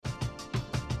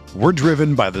We're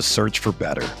driven by the search for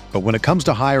better. But when it comes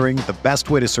to hiring, the best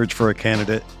way to search for a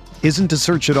candidate isn't to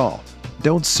search at all.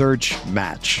 Don't search,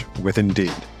 match with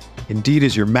Indeed. Indeed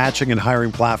is your matching and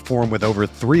hiring platform with over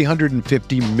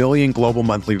 350 million global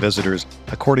monthly visitors,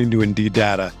 according to Indeed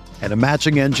data, and a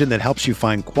matching engine that helps you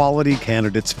find quality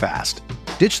candidates fast.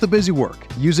 Ditch the busy work.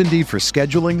 Use Indeed for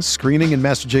scheduling, screening, and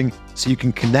messaging so you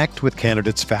can connect with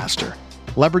candidates faster.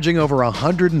 Leveraging over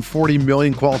 140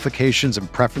 million qualifications and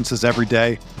preferences every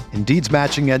day, Indeed's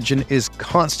matching engine is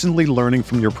constantly learning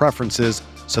from your preferences,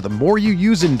 so the more you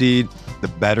use Indeed, the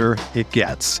better it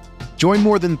gets. Join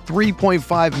more than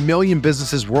 3.5 million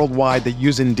businesses worldwide that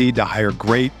use Indeed to hire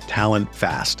great talent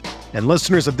fast. And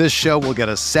listeners of this show will get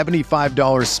a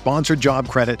 $75 sponsored job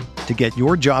credit to get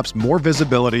your jobs more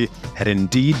visibility at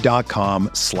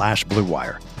Indeed.com/Blue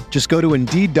Wire. Just go to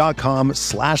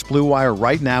Indeed.com/Blue Wire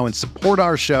right now and support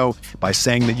our show by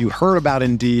saying that you heard about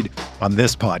Indeed on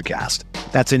this podcast.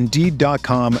 That's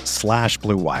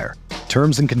Indeed.com/Blue Wire.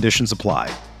 Terms and conditions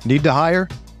apply. Need to hire?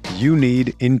 You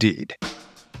need Indeed.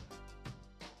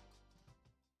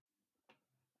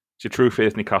 It's your True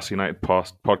Faith Newcastle United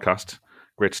podcast.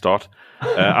 Great start.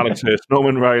 Alex Hurst,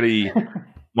 Norman Riley,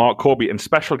 Mark Corby, and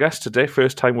special guest today.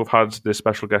 First time we've had this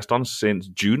special guest on since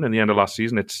June and the end of last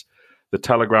season. It's the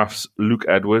Telegraph's Luke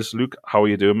Edwards. Luke, how are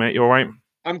you doing, mate? You all right?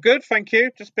 I'm good, thank you.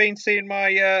 Just been seeing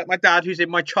my my dad, who's in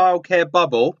my childcare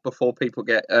bubble, before people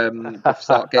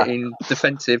start getting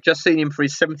defensive. Just seen him for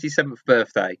his 77th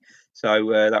birthday, so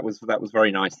that was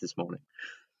very nice this morning.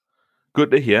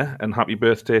 Good to hear, and happy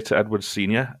birthday to Edwards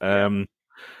Senior.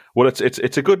 Well, it's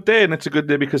a good day, and it's a good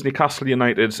day because Newcastle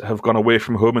United have gone away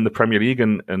from home in the Premier League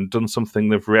and done something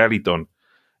they've rarely done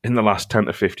in the last 10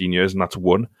 to 15 years, and that's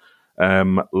won.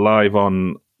 Live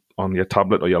on your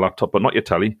tablet or your laptop, but not your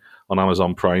telly, on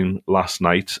Amazon Prime last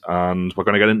night. And we're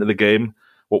going to get into the game,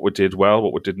 what we did well,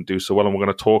 what we didn't do so well, and we're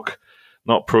going to talk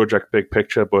not Project Big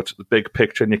Picture, but the big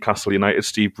picture Newcastle United.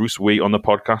 Steve Bruce, we on the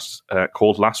podcast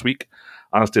called last week,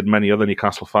 as did many other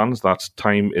Newcastle fans, that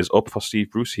time is up for Steve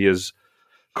Bruce. He has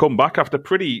come back after a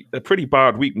pretty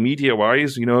bad week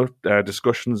media-wise,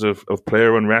 discussions of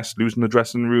player unrest, losing the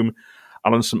dressing room,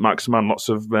 Alan St. Maximin, lots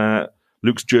of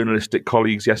Luke's journalistic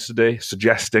colleagues yesterday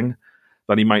suggesting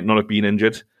that he might not have been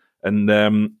injured. And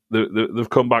they've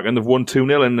come back and they've won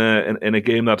 2-0 in a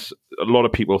game that a lot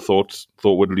of people thought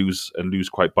would lose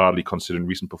quite badly considering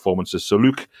recent performances. So,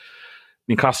 Luke,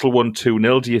 Newcastle won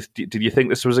 2-0. Did you think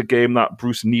this was a game that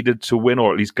Bruce needed to win,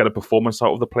 or at least get a performance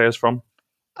out of the players from?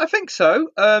 I think so.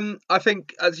 I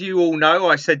think, as you all know,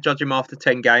 I said judge him after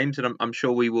 10 games, and I'm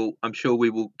sure we will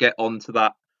get onto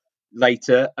that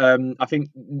later. I think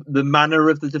the manner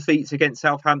of the defeats against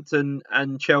Southampton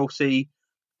and Chelsea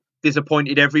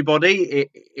disappointed everybody.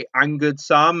 It angered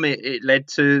some. It led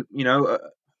to,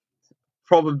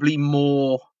 probably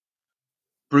more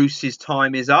Bruce's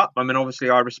time is up. I mean, obviously,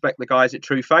 I respect the guys at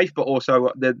True Faith, but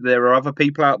also there are other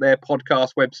people out there,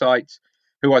 podcast websites,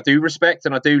 who I do respect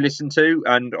and I do listen to,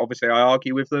 and obviously I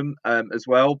argue with them as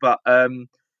well. But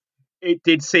it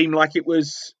did seem like it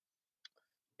was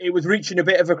reaching a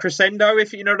bit of a crescendo,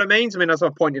 if you know what I mean. I mean, as I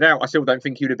pointed out, I still don't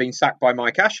think he would have been sacked by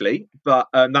Mike Ashley, but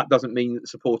that doesn't mean that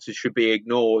supporters should be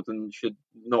ignored and should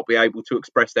not be able to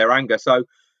express their anger. So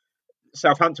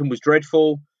Southampton was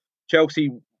dreadful.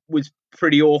 Chelsea was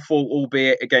pretty awful,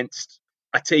 albeit against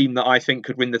a team that I think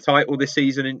could win the title this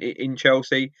season in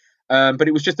Chelsea. But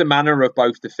it was just the manner of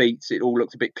both defeats. It all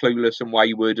looked a bit clueless and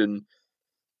wayward and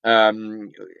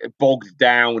bogged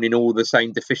down in all the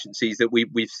same deficiencies that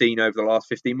we've seen over the last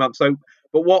 15 months. So,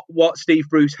 but what Steve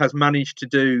Bruce has managed to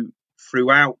do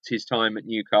throughout his time at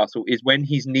Newcastle is when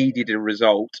he's needed a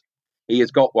result, he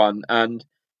has got one. And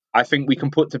I think we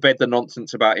can put to bed the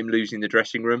nonsense about him losing the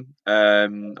dressing room.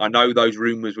 I know those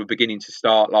rumours were beginning to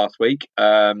start last week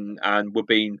and were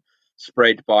being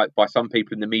spread by some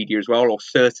people in the media as well, or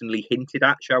certainly hinted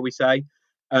at, shall we say.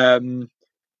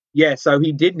 So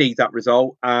he did need that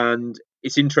result, and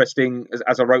it's interesting,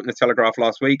 as I wrote in the Telegraph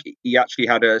last week, he actually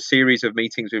had a series of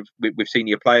meetings with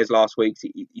senior players last week.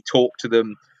 He talked to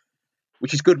them,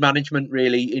 which is good management,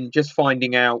 really, in just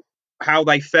finding out how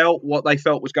they felt, what they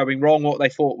felt was going wrong, what they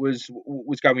thought was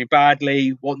going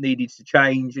badly, what needed to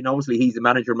change. And obviously he's the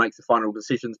manager and makes the final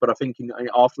decisions, but I think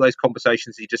after those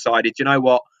conversations he decided, you know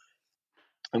what,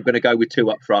 I'm going to go with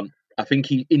two up front. I think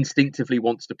he instinctively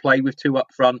wants to play with two up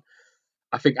front.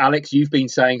 I think, Alex, you've been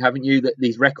saying, haven't you, that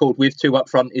his record with two up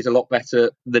front is a lot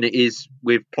better than it is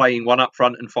with playing one up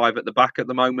front and five at the back at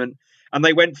the moment. And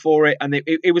they went for it, and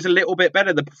it was a little bit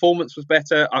better. The performance was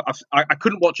better. I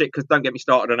couldn't watch it because don't get me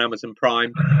started on Amazon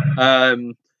Prime.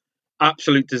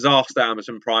 Absolute disaster,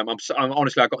 Amazon Prime. I'm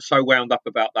honestly, I got so wound up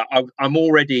about that. I'm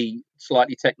already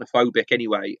slightly technophobic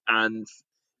anyway, and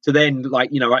to then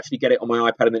actually get it on my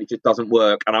iPad and then it just doesn't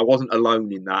work. And I wasn't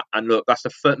alone in that. And look, that's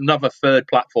another third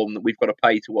platform that we've got to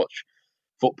pay to watch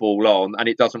football on, and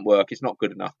it doesn't work. It's not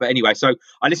good enough. But anyway, so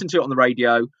I listened to it on the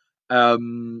radio,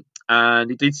 and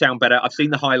it did sound better. I've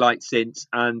seen the highlights since,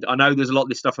 and I know there's a lot of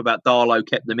this stuff about Darlow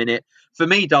kept them in it. For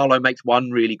me, Darlow makes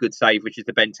one really good save, which is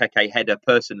the Benteke header.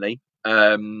 Personally,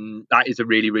 that is a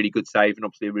really, really good save, and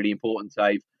obviously a really important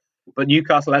save. But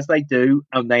Newcastle, as they do,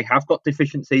 and they have got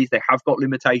deficiencies, they have got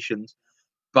limitations,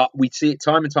 but we see it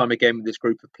time and time again with this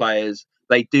group of players.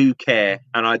 They do care,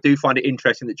 and I do find it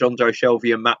interesting that Jonjo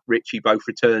Shelvey and Matt Ritchie both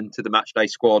returned to the matchday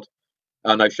squad.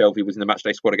 I know Shelvey was in the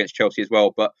matchday squad against Chelsea as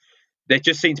well, but there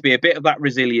just seemed to be a bit of that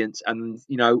resilience. And,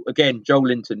 again, Joe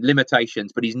Linton,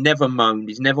 limitations, but he's never moaned.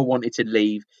 He's never wanted to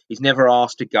leave. He's never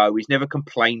asked to go. He's never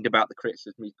complained about the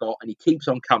criticism he's got, and he keeps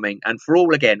on coming. And for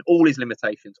all his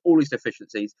limitations, all his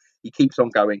deficiencies, he keeps on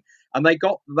going. And they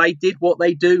did what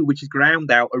they do, which is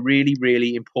ground out a really,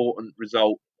 really important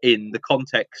result in the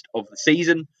context of the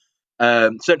season,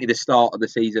 certainly the start of the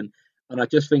season. And I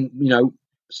just think,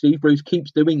 Steve Bruce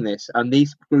keeps doing this, and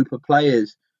this group of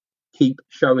players keep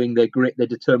showing their grit, their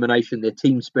determination, their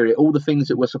team spirit, all the things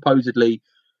that we're supposedly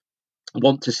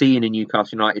want to see in a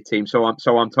Newcastle United team. So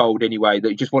I'm told anyway, that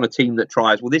you just want a team that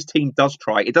tries. Well, this team does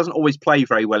try. It doesn't always play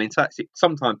very well. In fact, it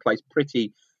sometimes plays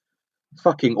pretty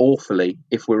fucking awfully,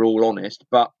 if we're all honest.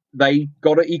 But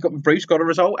Bruce got a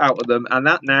result out of them, and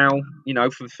that now,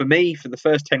 for me, for the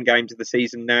first 10 games of the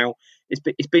season now,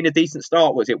 it's been a decent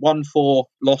start. Was it 1-4,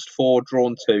 lost 4,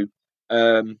 drawn 2?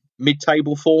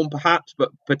 Mid-table form, perhaps,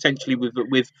 but potentially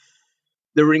with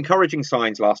there were encouraging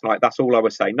signs last night. That's all I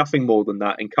was saying. Nothing more than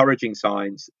that. Encouraging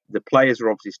signs. The players are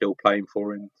obviously still playing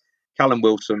for him. Callum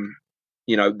Wilson,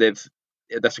 that's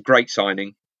a great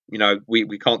signing.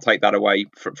 We can't take that away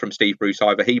from Steve Bruce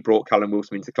either. He brought Callum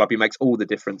Wilson into the club. He makes all the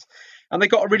difference, and they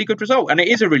got a really good result. And it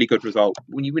is a really good result.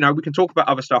 When we can talk about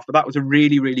other stuff, but that was a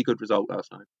really, really good result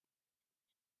last night.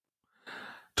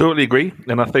 Totally agree.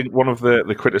 And I think one of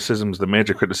the criticisms, the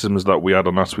major criticisms that we had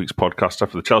on last week's podcast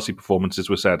after the Chelsea performances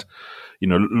was said,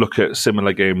 look at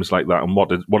similar games like that, and what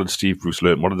did Steve Bruce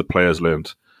learn? What did the players learn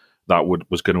that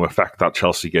was going to affect that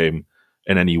Chelsea game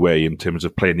in any way in terms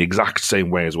of playing the exact same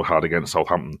way as we had against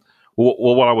Southampton? Well,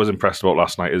 what I was impressed about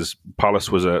last night is Palace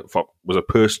was a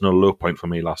personal low point for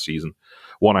me last season.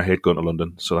 One, I hate going to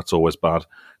London, so that's always bad.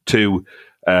 Two,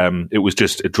 it was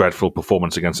just a dreadful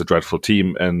performance against a dreadful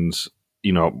team, and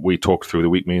we talked through the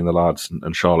week, me and the lads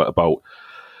and Charlotte, about,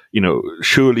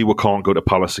 surely we can't go to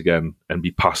Palace again and be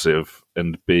passive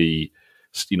and be,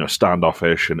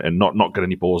 standoffish and not get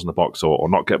any balls in the box or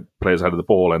not get players out of the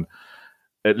ball. And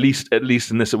at least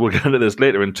in this, we'll get into this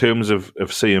later, in terms of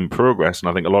seeing progress. And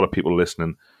I think a lot of people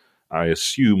listening, I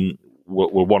assume,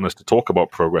 will want us to talk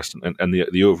about progress and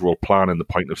the overall plan and the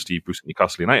point of Steve Bruce at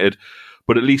Newcastle United.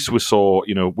 But at least we saw,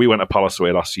 we went to Palace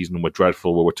away last season and we're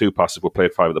dreadful. We were too passive. We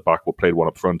played 5 at the back. We played 1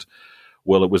 up front.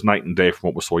 Well, it was night and day from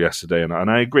what we saw yesterday. And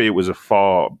I agree, it was a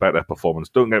far better performance.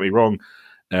 Don't get me wrong.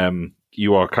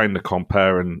 You are kind of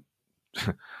comparing,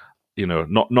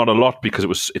 not a lot,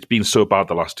 because it's been so bad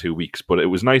the last 2 weeks. But it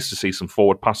was nice to see some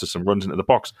forward passes, some runs into the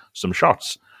box, some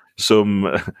shots, some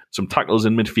tackles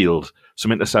in midfield, some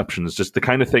interceptions, just the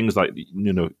kind of things that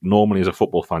normally as a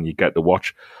football fan you get to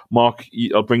watch. Mark,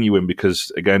 I'll bring you in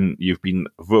because, again, you've been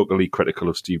vocally critical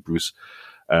of Steve Bruce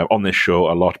on this show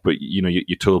a lot, but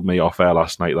you told me off air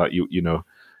last night that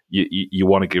you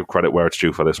want to give credit where it's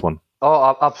due for this one.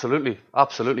 Oh, absolutely.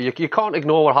 You can't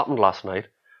ignore what happened last night.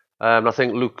 I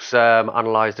think Luke's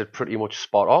analysed it pretty much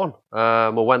spot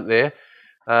on. We went there,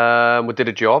 we did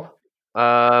a job.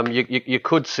 You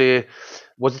could say,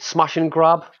 was it smash and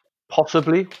grab?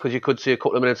 Possibly, because you could see a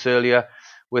couple of minutes earlier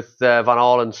with Van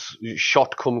Haalen's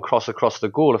shot come across the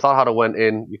goal. If that had went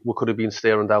in, we could have been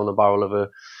staring down the barrel of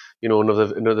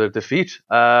another defeat.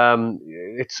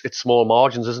 It's small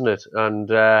margins, isn't it? And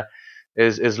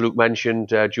as Luke mentioned,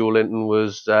 Joe Linton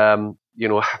was, the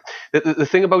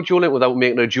thing about Joe Linton, without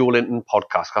making a Joe Linton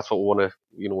podcast, that's what we want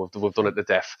to, we've done it to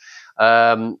death.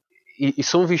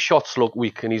 Some of his shots look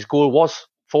weak, and his goal was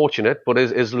fortunate, but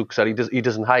as Luke said, he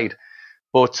doesn't hide.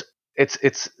 But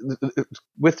it's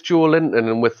with Joe Linton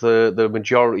and with the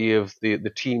majority of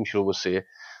the team, shall we say,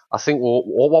 I think what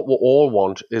we all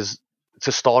want is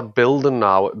to start building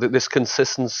now this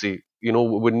consistency.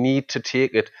 We need to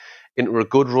take it into a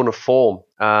good run of form.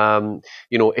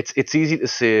 It's easy to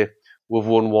say we've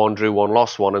won 1, drew 1,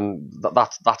 lost 1, and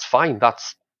that's fine. That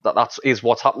is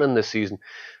what's happening this season.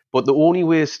 But the only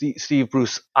way Steve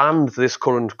Bruce and this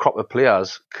current crop of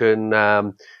players can,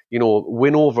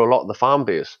 win over a lot of the fan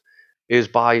base is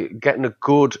by getting a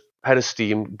good head of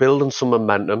steam, building some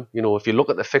momentum. You know, if you look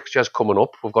at the fixtures coming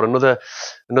up, we've got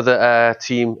another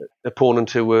team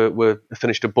opponent who were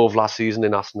finished above last season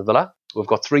in Aston Villa. We've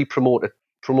got 3 promoted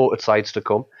sides to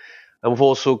come, and we've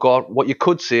also got what you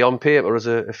could say on paper as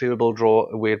a favourable draw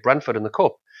away at Brentford in the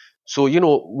Cup. So, you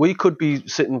know, we could be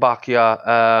sitting back here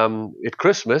at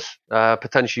Christmas,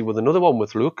 potentially with another one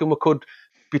with Luke, and we could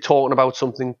be talking about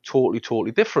something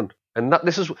totally different. And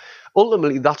this is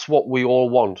ultimately, that's what we all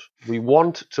want. We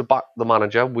want to back the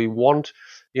manager. We want,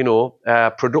 you know,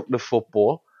 productive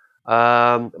football.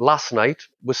 Last night,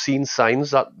 we're seeing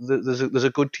signs that there's a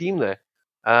good team there.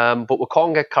 But we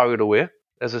can't get carried away,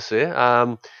 as I say.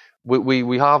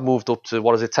 We have moved up to,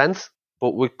 10th?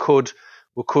 But we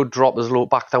could drop as low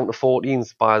back down to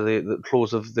 14th by the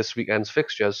close of this weekend's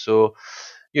fixtures. So,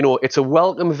 you know, it's a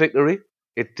welcome victory.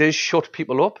 It does shut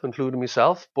people up, including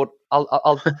myself. But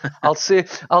I'll say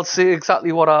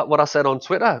exactly what I said on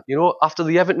Twitter. You know, after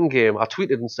the Everton game, I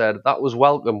tweeted and said that was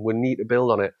welcome. We need to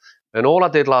build on it. And all I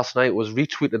did last night was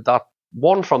retweeted that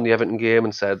one from the Everton game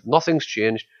and said nothing's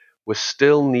changed. We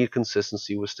still need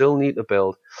consistency. We still need to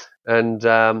build. And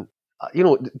you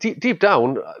know, deep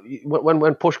down,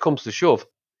 when push comes to shove,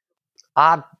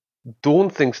 I don't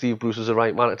think Steve Bruce is the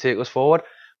right man to take us forward.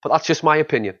 But that's just my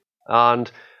opinion. And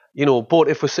you know, but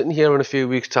if we're sitting here in a few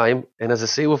weeks' time, and as I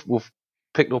say, we've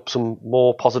picked up some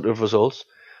more positive results,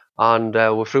 and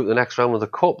we're through to the next round of the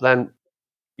Cup, then,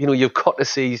 you know, you've got to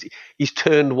see he's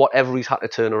turned whatever he's had to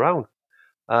turn around.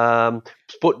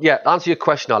 But yeah, answer your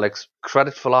question, Alex.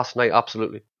 Credit for last night,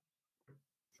 absolutely.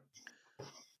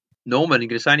 Norman, you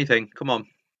going to say anything? Come on.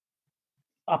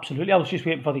 Absolutely. I was just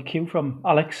waiting for the cue from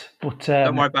Alex, but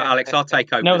don't worry about Alex. I'll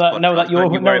take over. Now that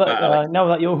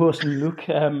you're hosting, Luke,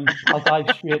 I'll dive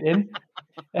straight in.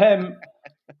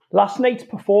 Last night's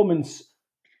performance,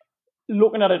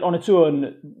 looking at it on its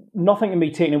own, nothing can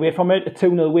be taken away from it. A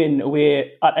 2-0 win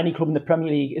away at any club in the Premier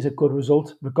League is a good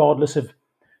result, regardless of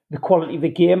the quality of the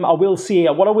game. What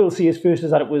I will say is first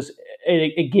is that it was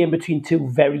a game between 2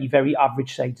 very, very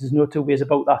average sides. There's no two ways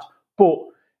about that. But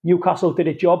Newcastle did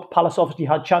a job. Palace obviously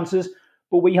had chances,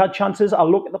 but we had chances. I'll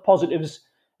look at the positives.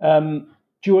 Joe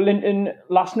Linton,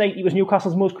 last night, he was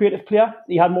Newcastle's most creative player.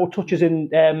 He had more touches in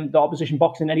the opposition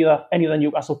box than any other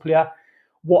Newcastle player.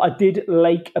 What I did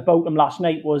like about him last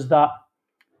night was that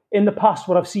in the past,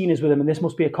 what I've seen is with him, and this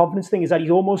must be a confidence thing, is that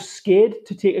he's almost scared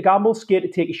to take a gamble, scared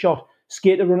to take a shot,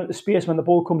 scared to run at the space when the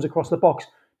ball comes across the box.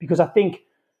 Because I think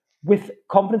with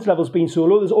confidence levels being so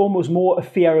low, there's almost more a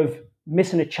fear of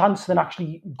missing a chance than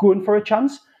actually going for a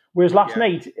chance. Whereas last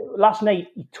night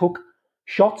he took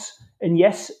shots, and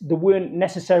yes, they weren't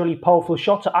necessarily powerful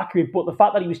shots or accurate, but the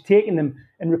fact that he was taking them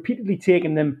and repeatedly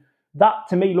taking them, that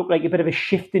to me looked like a bit of a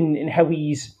shift in how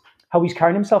he's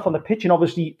carrying himself on the pitch. And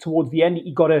obviously towards the end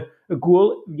he got a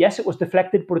goal. Yes, it was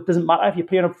deflected, but it doesn't matter if you're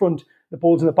playing up front, the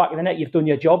ball's in the back of the net, you've done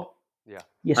your job. Yeah,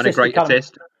 and a great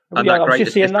assist. And that great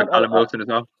assist from Callum Wilson as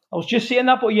well. I was just saying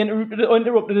that, but you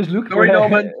interrupted us, Luke. Sorry,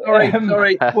 Norman.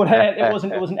 Sorry. But it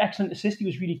was an excellent assist. He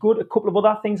was really good. A couple of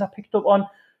other things I picked up on.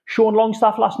 Sean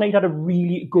Longstaff last night had a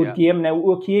really good game. Now,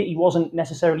 okay, he wasn't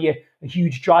necessarily a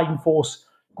huge driving force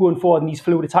going forward in these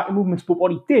fluid attacking movements, but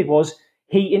what he did was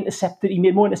he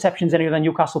made more interceptions than any other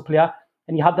Newcastle player,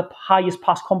 and he had the highest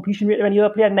pass completion rate of any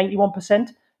other player,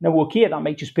 91%. Now, okay, that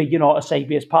might just be, a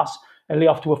side-based pass, a lay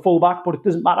off to a fullback, but it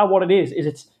doesn't matter what it is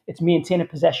it's maintaining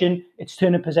possession, it's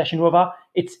turning possession over,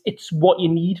 it's what you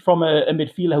need from a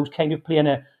midfielder who's kind of playing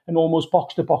an almost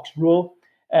box-to-box role.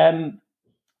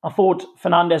 I thought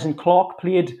Fernandes and Clark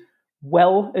played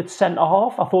well at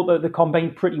centre-half. I thought that they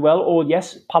combined pretty well. Oh,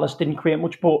 yes, Palace didn't create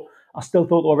much, but I still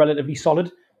thought they were relatively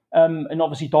solid. And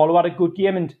obviously Darlow had a good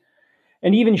game.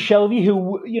 And even Shelvey,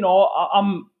 who,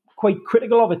 I'm quite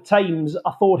critical of at times,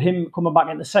 I thought him coming back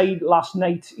in the side last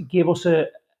night gave us a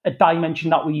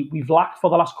dimension that we've lacked for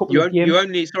the last couple of games. You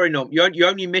only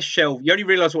miss Shelvey. You only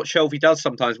realise what Shelvey does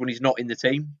sometimes when he's not in the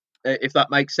team, if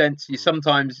that makes sense.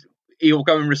 He'll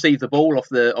go and receive the ball off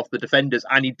the defenders,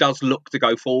 and he does look to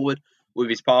go forward with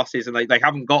his passes, and they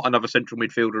haven't got another central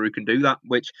midfielder who can do that,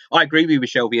 which I agree with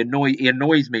Shelvey. He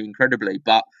annoys me incredibly,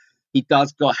 but he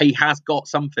has got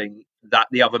something that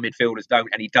the other midfielders don't,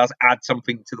 and he does add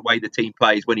something to the way the team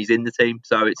plays when he's in the team.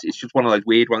 So it's just one of those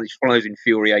weird ones. It's just one of those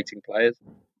infuriating players.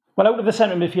 Well, out of the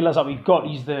centre midfielders that we've got,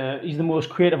 he's the most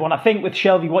creative one. I think with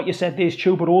Shelvey, what you said there is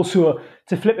true, but also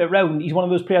to flip it around, he's one of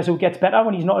those players who gets better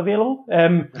when he's not available.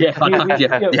 We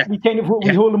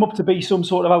hold him up to be some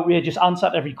sort of outrageous answer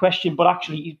to every question, but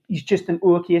actually he's just an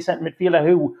okay centre midfielder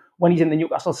who, when he's in the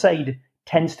Newcastle side,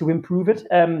 tends to improve it.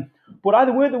 But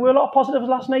either way, there were a lot of positives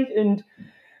last night, and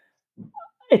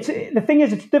it's the thing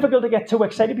is, it's difficult to get too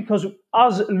excited because,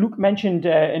 as Luke mentioned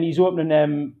in his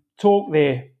opening talk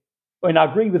there, and I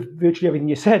agree with virtually everything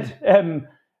you said.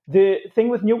 The thing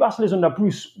with Newcastle is under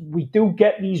Bruce, we do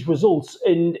get these results,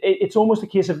 and it's almost a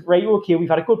case of, right, okay, we've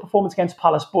had a good performance against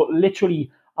Palace, but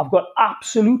literally, I've got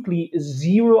absolutely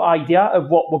zero idea of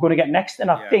what we're going to get next,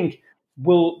 and I think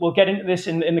we'll get into this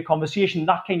in the conversation.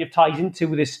 That kind of ties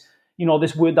into this,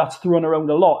 this word that's thrown around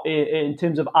a lot in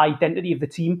terms of identity of the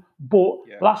team. But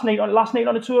last night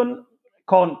on its own,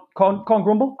 can't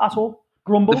grumble at all.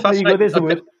 Grumble. There you go. There's the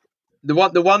word.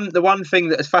 The one thing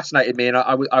that has fascinated me, and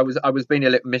I was being a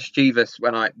little mischievous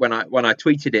when I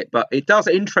tweeted it, but it does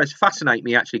fascinate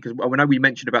me actually, because I know we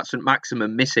mentioned about St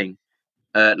Maximin missing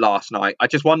last night. I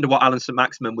just wonder what Alan St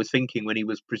Maximin was thinking when he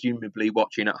was presumably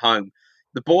watching at home.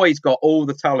 The boy's got all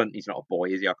the talent. He's not a boy,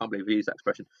 is he? I can't believe he used that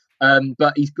expression.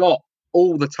 But he's got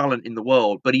all the talent in the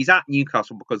world. But he's at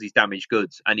Newcastle because he's damaged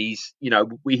goods, and he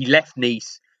left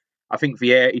Nice. I think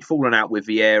he'd fallen out with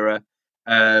Vieira.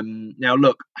 Now,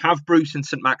 look, have Bruce and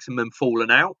St Maximin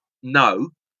fallen out? No,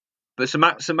 but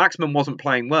St Maximin wasn't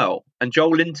playing well, and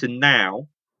Joel Linton now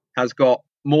has got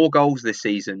more goals this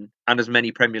season and as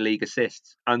many Premier League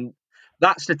assists. And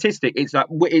that statistic is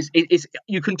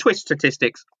you can twist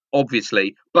statistics,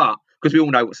 obviously, but because we all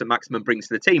know what St Maximin brings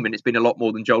to the team, and it's been a lot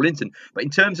more than Joel Linton. But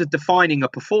in terms of defining a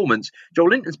performance, Joel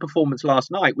Linton's performance last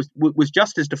night was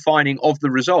just as defining of the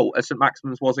result as St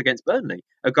Maximin's was against Burnley,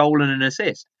 a goal and an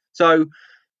assist. So,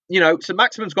 St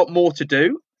Maximin's got more to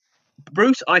do.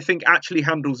 Bruce, I think, actually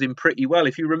handles him pretty well.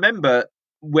 If you remember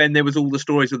when there was all the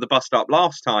stories of the bust-up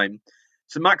last time,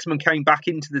 St Maximin came back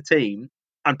into the team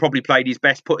and probably played his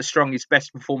best, put his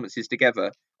best performances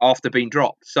together after being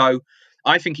dropped. So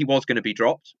I think he was going to be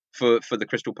dropped for the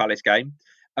Crystal Palace game.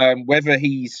 Whether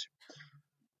he's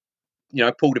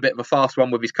pulled a bit of a fast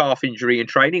one with his calf injury in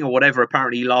training or whatever.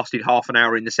 Apparently he lasted half an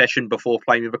hour in the session before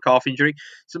playing with a calf injury.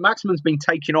 So Maximin's been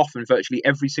taken off in virtually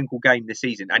every single game this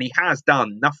season, and he has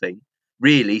done nothing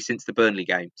really since the Burnley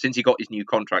game, since he got his new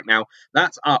contract. Now,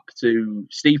 that's up to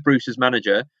Steve Bruce's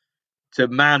manager to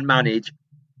manage,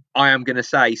 I am going to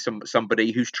say,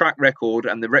 somebody whose track record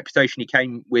and the reputation he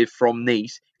came with from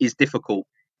Nice is difficult.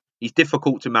 He's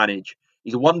difficult to manage.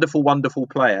 He's a wonderful, wonderful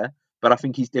player, but I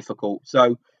think he's difficult.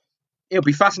 So it'll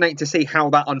be fascinating to see how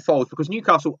that unfolds, because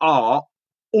Newcastle are,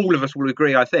 all of us will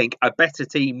agree, I think, a better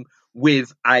team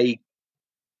with a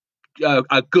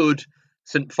good,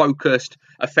 focused,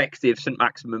 effective St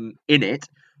Maximin in it,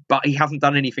 but he hasn't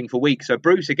done anything for weeks. So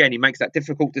Bruce, again, he makes that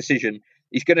difficult decision.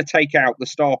 He's going to take out the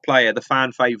star player, the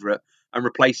fan favourite, and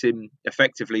replace him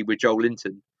effectively with Joel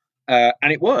Linton.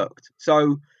 And it worked.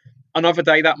 So another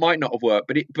day that might not have worked,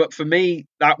 but for me,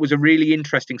 that was a really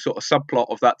interesting sort of subplot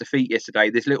of that defeat yesterday.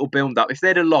 This little build-up. If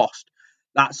they'd have lost,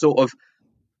 that sort of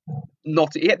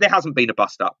there hasn't been a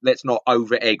bust-up. Let's not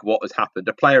over-egg what has happened.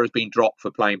 A player has been dropped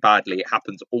for playing badly. It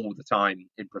happens all the time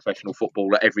in professional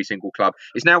football at every single club.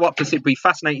 It's now up to it'll be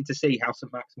fascinating to see how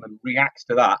St Maximin reacts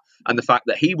to that, and the fact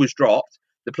that he was dropped.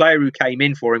 The player who came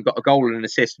in for him got a goal and an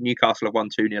assist. Newcastle have won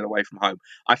 2-0 away from home.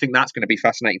 I think that's going to be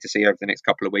fascinating to see over the next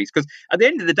couple of weeks, because at the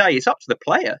end of the day, it's up to the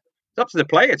player. It's up to the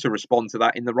player to respond to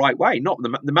that in the right way. Not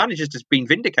the manager's just been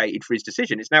vindicated for his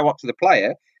decision. It's now up to the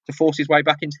player to force his way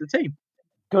back into the team.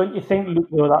 Don't you think, Luke,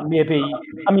 though, that maybe...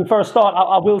 I mean, for a start,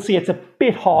 I will say it's a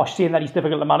bit harsh saying that he's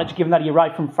difficult to manage, given that he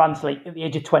arrived from France at the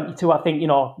age of 22. I think, a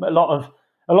lot of...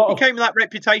 He came with that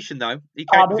reputation, though. He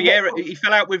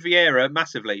fell out with Vieira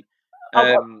massively.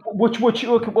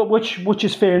 Which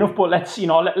is fair enough, but let's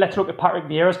look at Patrick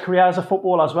Vieira's career as a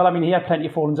footballer as well. I mean, he had plenty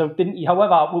of fallings out, didn't he?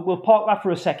 However, we'll park that for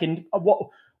a second. What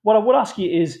I would ask you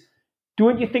is,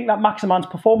 don't you think that Maximin's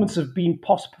performances have been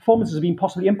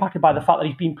possibly impacted by the fact that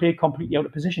he's been played completely out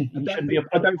of position? I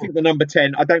don't think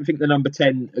the number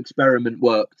 10 experiment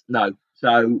worked. No.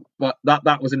 So, but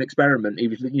that was an experiment. He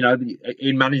was,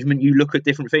 in management, you look at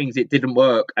different things. It didn't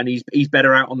work, and he's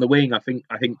better out on the wing. I think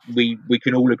we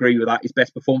can all agree with that. His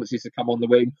best performances to come on the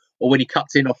wing, or when he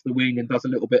cuts in off the wing and does a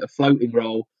little bit of floating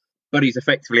role, but he's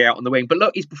effectively out on the wing. But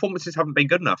look, his performances haven't been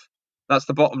good enough. That's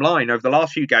the bottom line. Over the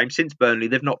last few games since Burnley,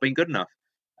 they've not been good enough,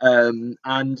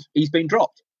 and he's been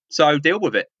dropped. So deal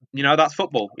with it. That's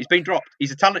football. He's been dropped.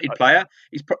 He's a talented player.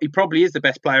 He probably is the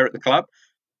best player at the club.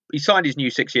 He signed his new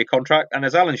 6-year contract, and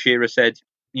as Alan Shearer said,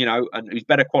 and he's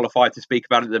better qualified to speak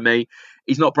about it than me,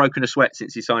 he's not broken a sweat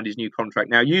since he signed his new contract.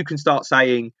 Now, you can start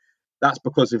saying that's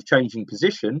because of changing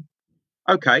position.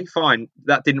 Okay, fine,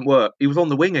 that didn't work. He was on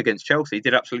the wing against Chelsea,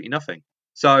 did absolutely nothing.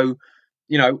 So,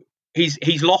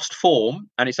 he's lost form,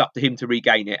 and it's up to him to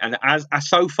regain it. And as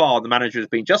so far, the manager has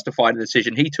been justified in the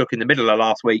decision he took in the middle of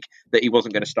last week that he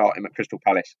wasn't going to start him at Crystal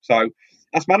Palace. So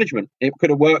that's management. It could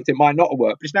have worked, it might not have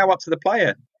worked, but it's now up to the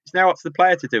player. It's now up to the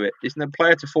player to do it. It's the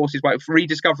player to force his way,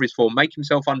 rediscover his form, make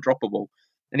himself undroppable.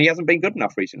 And he hasn't been good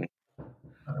enough recently.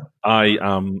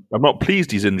 I'm not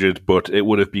pleased he's injured, but it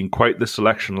would have been quite the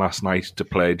selection last night to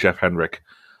play Jeff Hendrick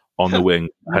on the wing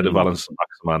ahead of Allan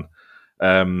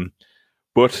Maximin.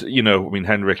 But,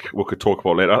 Hendrick, we could talk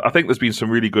about later. I think there's been some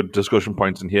really good discussion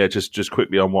points in here, just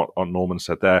quickly on what Norman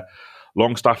said there.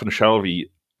 Longstaff and Shelvey,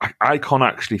 I can't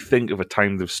actually think of a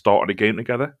time they've started a game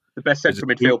together. The best central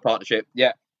midfield partnership,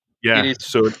 yeah. Yeah,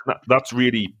 so that's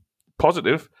really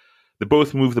positive. They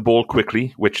both move the ball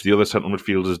quickly, which the other central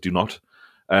midfielders do not.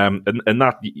 And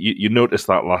that you noticed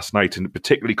that last night, and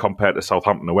particularly compared to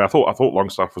Southampton away. I thought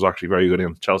Longstaff was actually very good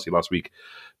against Chelsea last week,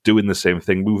 doing the same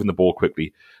thing, moving the ball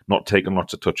quickly, not taking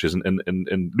lots of touches. And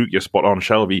Luke, you're spot on.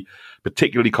 Shelvey,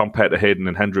 particularly compared to Hayden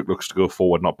and Hendrick, looks to go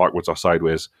forward, not backwards or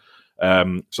sideways.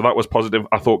 So that was positive.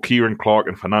 I thought Kieran Clark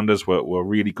and Fernandes were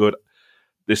really good.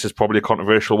 This is probably a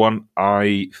controversial one.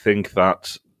 I think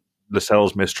that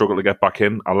Lascelles may struggle to get back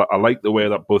in. I like the way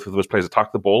that both of those players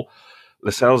attack the ball.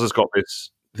 Lascelles has got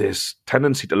this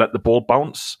tendency to let the ball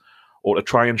bounce or to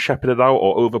try and shepherd it out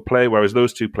or overplay, whereas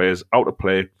those two players out of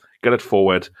play, get it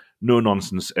forward, no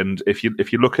nonsense. And if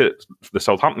you look at the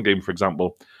Southampton game, for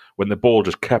example, when the ball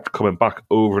just kept coming back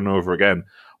over and over again,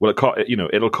 well,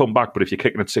 it'll come back, but if you're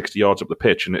kicking it 60 yards up the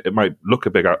pitch, and it might look a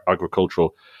bit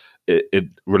agricultural, it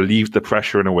relieved the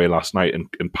pressure in a way last night,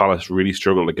 and Palace really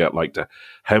struggled to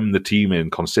hem the team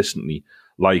in consistently,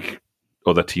 like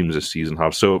other teams this season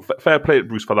have. So fair play to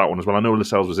Bruce for that one as well. I know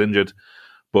Lascelles was injured,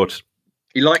 but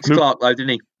he likes Clark though, didn't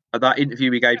he? That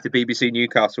interview he gave to BBC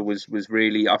Newcastle was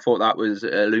really, I thought that was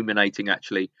illuminating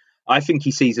actually. I think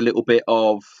he sees a little bit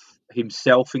of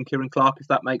himself in Kieran Clark, if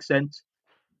that makes sense.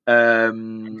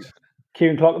 Kieran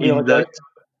Clark would be like that.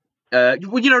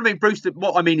 Well, you know what I mean, Bruce.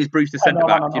 What I mean is Bruce the centre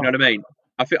back. No. You know what I mean?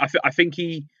 I think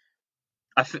he.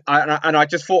 I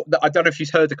just thought that, I don't know if you've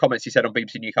heard the comments he said on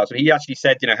BBC Newcastle. He actually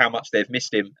said, how much they've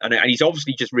missed him, and he's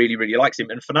obviously just really, really likes him.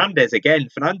 And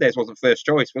Fernandes wasn't first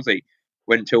choice, was he?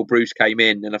 Until Bruce came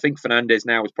in, and I think Fernandes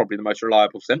now is probably the most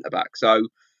reliable centre back. So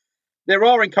there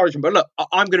are encouragement. But look,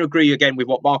 I'm going to agree again with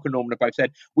what Mark and Norman have both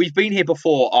said. We've been here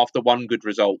before after one good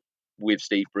result with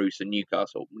Steve Bruce and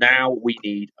Newcastle. Now we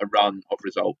need a run of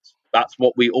results. That's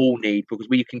what we all need, because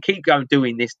we can keep going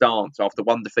doing this dance after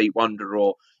one defeat, one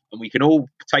draw, and we can all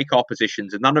take our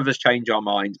positions and none of us change our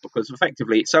minds, because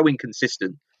effectively it's so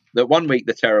inconsistent that 1 week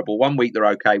they're terrible, 1 week they're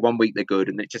okay, 1 week they're good,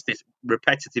 and it's just this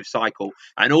repetitive cycle.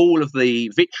 And all of the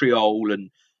vitriol and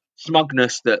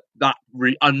smugness that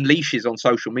unleashes on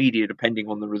social media, depending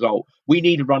on the result. We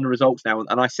need a run of results now.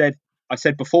 And I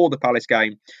said before the Palace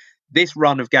game, this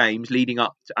run of games leading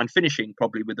up to, and finishing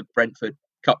probably with the Brentford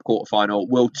Cup quarter-final,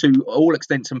 will, to all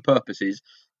extents and purposes,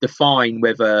 define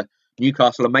whether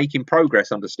Newcastle are making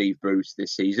progress under Steve Bruce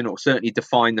this season, or certainly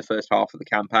define the first half of the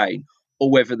campaign, or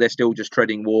whether they're still just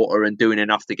treading water and doing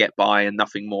enough to get by and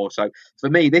nothing more. So for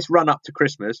me, this run up to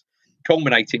Christmas,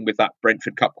 culminating with that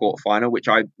Brentford Cup quarter-final, which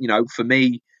for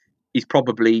me is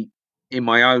probably, in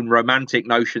my own romantic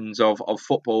notions of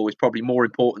football, is probably more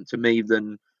important to me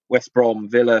than West Brom,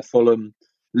 Villa, Fulham,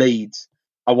 Leeds.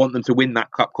 I want them to win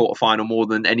that Cup quarter-final more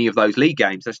than any of those league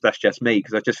games. That's just me,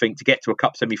 because I just think to get to a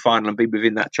Cup semi-final and be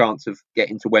within that chance of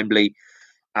getting to Wembley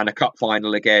and a Cup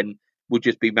final again would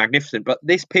just be magnificent. But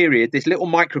this period, this little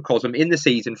microcosm in the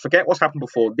season, forget what's happened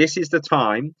before. This is the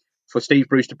time for Steve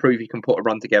Bruce to prove he can put a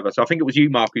run together. So I think it was you,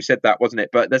 Mark, who said that, wasn't it?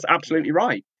 But that's absolutely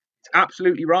right. It's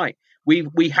absolutely right.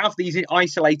 We have these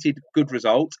isolated good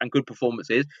results and good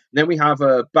performances. And then we have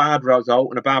a bad result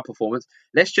and a bad performance.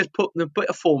 Let's just put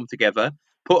a form together,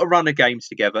 put a run of games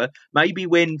together, maybe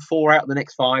win 4 out of the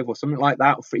next 5 or something like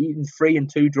that, or even 3 and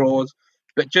 2 draws,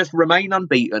 but just remain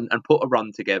unbeaten and put a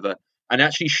run together and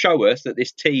actually show us that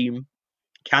this team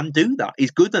can do that,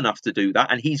 is good enough to do that,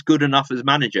 and he's good enough as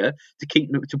manager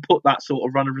to put that sort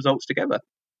of run of results together.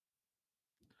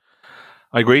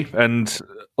 I agree, and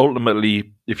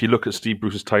ultimately, if you look at Steve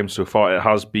Bruce's time so far, it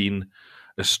has been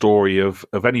a story of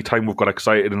any time we've got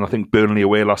excited, and I think Burnley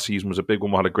away last season was a big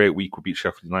one. We had a great week. We beat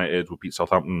Sheffield United, we beat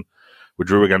Southampton, we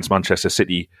drew against Manchester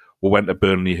City. We went to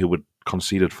Burnley, who had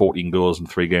conceded 14 goals in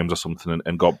 3 games or something,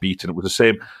 and got beaten. It was the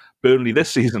same. Burnley this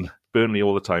season, Burnley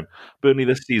all the time. Burnley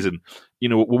this season, we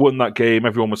won that game.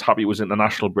 Everyone was happy it was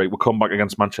international break. We come back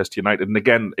against Manchester United, and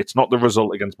again, it's not the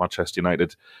result against Manchester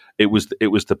United. It was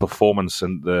the performance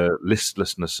and the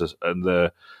listlessness and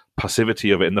the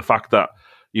passivity of it, and the fact that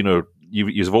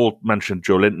You've all mentioned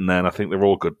Joe Linton there, and I think they're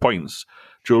all good points.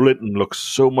 Joe Linton looks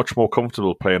so much more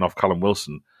comfortable playing off Callum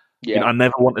Wilson. Yeah. I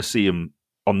never want to see him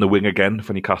on the wing again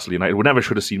for Newcastle United. We never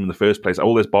should have seen him in the first place.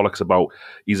 All this bollocks about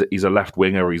he's a left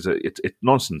winger. It's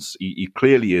nonsense. He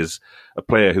clearly is a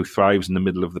player who thrives in the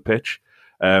middle of the pitch.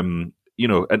 And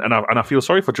I feel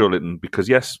sorry for Joe Linton because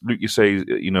yes, Luke, you say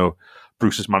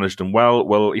Bruce has managed him well.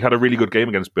 Well, he had a really good game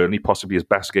against Burnley, possibly his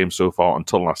best game so far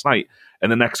until last night.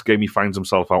 And the next game, he finds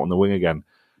himself out on the wing again.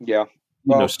 Yeah,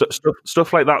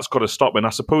 stuff like that's got to stop. And I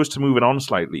suppose to moving on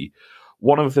slightly,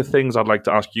 one of the things I'd like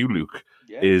to ask you, Luke,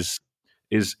 is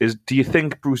do you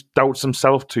think Bruce doubts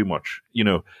himself too much?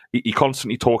 He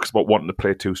constantly talks about wanting to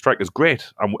play two strikers.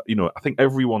 Great, and I think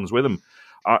everyone's with him.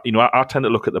 I tend to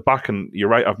look at the back, and you're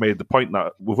right. I've made the point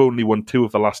that we've only won 2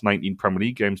 of the last 19 Premier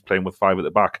League games playing with 5 at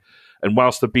the back. And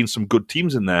whilst there've been some good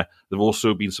teams in there, there've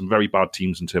also been some very bad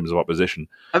teams in terms of opposition.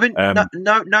 I mean,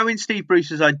 knowing Steve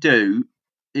Bruce as I do,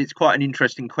 it's quite an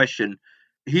interesting question.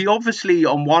 He obviously,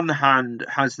 on one hand,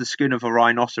 has the skin of a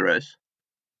rhinoceros,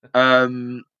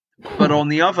 but on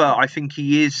the other, I think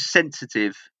he is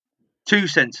too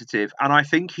sensitive, and I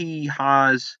think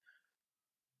he's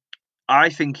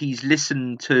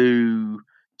listened to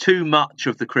too much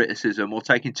of the criticism or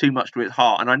taking too much to his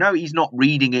heart. And I know he's not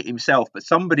reading it himself, but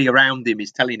somebody around him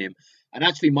is telling him. And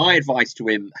actually, my advice to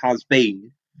him has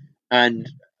been, and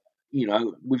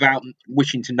without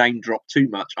wishing to name drop too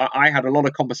much, I had a lot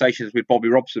of conversations with Bobby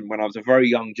Robson when I was a very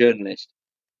young journalist,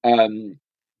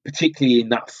 particularly in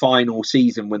that final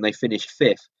season when they finished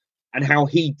 5th, and how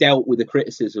he dealt with the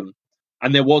criticism.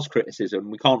 And there was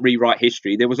criticism. We can't rewrite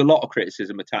history. There was a lot of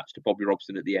criticism attached to Bobby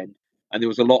Robson at the end, and there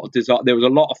was a lot of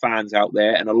fans out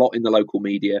there, and a lot in the local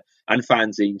media and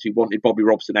fanzines who wanted Bobby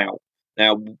Robson out.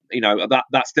 Now,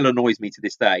 that still annoys me to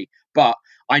this day, but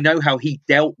I know how he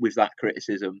dealt with that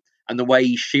criticism and the way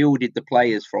he shielded the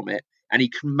players from it, and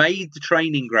he made the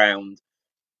training ground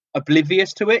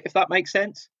oblivious to it, if that makes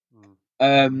sense.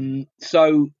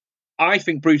 So I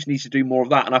think Bruce needs to do more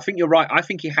of that, and I think you're right. I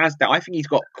think he has that. I think he's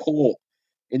got caught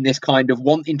in this kind of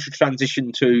wanting to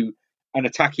transition to an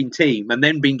attacking team and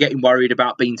then getting worried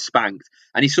about being spanked.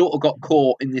 And he sort of got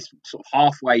caught in this sort of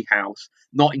halfway house,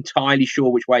 not entirely sure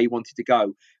which way he wanted to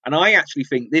go. And I actually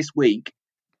think this week,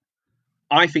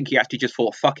 he actually just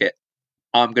thought, fuck it,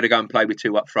 I'm going to go and play with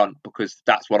 2 up front because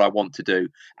that's what I want to do.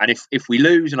 And if we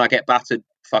lose and I get battered,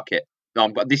 fuck it.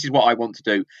 This is what I want to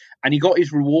do. And he got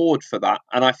his reward for that.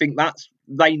 And I think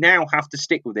they now have to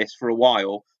stick with this for a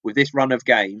while, with this run of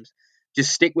games.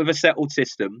 Just stick with a settled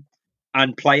system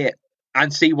and play it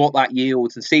and see what that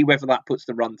yields and see whether that puts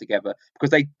the run together.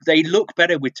 Because they look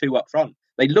better with 2 up front.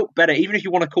 They look better, even if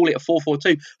you want to call it a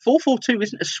 4-4-2. 4-4-2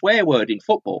 isn't a swear word in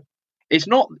football. It's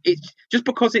not. It's just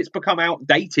because it's become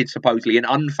outdated, supposedly, and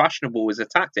unfashionable as a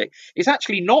tactic. It's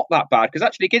actually not that bad, because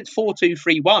actually against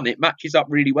 4-2-3-1, it matches up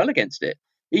really well against it.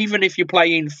 Even if you're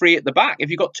playing 3 at the back, if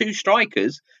you've got 2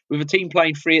 strikers with a team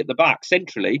playing 3 at the back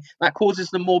centrally, that causes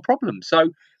them more problems. So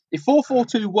if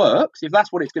 4-4-2 works, if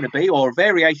that's what it's going to be, or a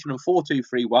variation of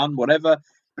 4-2-3-1, whatever,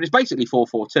 but it's basically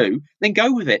 4-4-2, then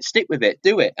go with it, stick with it,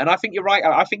 do it. And I think you're right.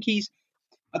 I think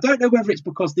I don't know whether it's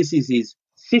because this is his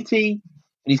city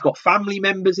and he's got family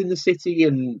members in the city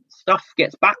and stuff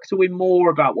gets back to him more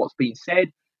about what's been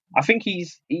said. I think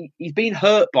he's been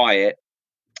hurt by it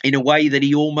in a way that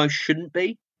he almost shouldn't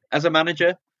be as a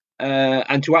manager,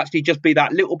 and to actually just be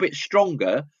that little bit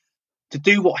stronger to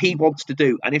do what he wants to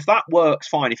do. And if that works,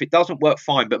 fine. If it doesn't work,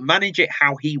 fine. But manage it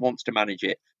how he wants to manage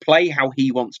it. Play how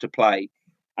he wants to play.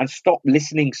 And stop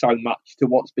listening so much to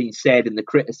what's been said and the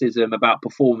criticism about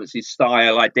performances,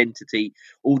 style, identity,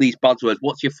 all these buzzwords.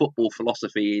 What's your football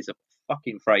philosophy is a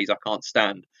fucking phrase I can't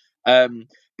stand.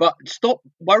 But stop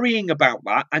worrying about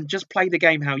that and just play the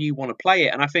game how you want to play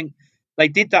it. And I think they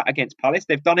did that against Palace.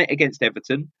 They've done it against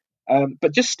Everton.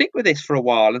 But just stick with this for a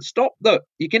while and stop. Look,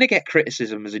 you're going to get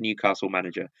criticism as a Newcastle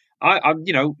manager. I'm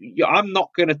not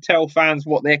going to tell fans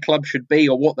what their club should be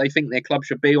or what they think their club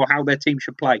should be or how their team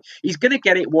should play. He's going to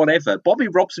get it whatever. Bobby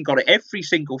Robson got it. Every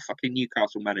single fucking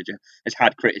Newcastle manager has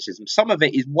had criticism. Some of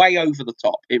it is way over the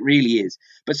top. It really is.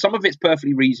 But some of it's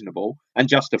perfectly reasonable and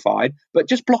justified. But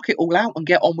just block it all out and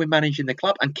get on with managing the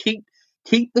club and keep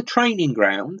the training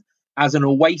ground as an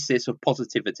oasis of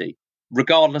positivity,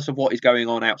 regardless of what is going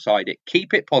on outside it.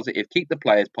 Keep it positive, keep the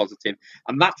players positive.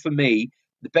 And that, for me,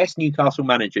 the best Newcastle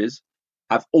managers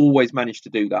have always managed to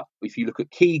do that. If you look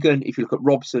at Keegan, if you look at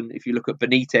Robson, if you look at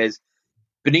Benitez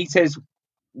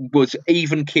was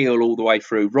even keel all the way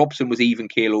through. Robson was even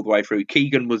keel all the way through.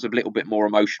 Keegan was a little bit more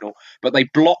emotional, but they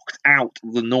blocked out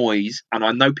the noise. And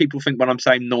I know people think when I'm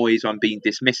saying noise, I'm being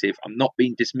dismissive. I'm not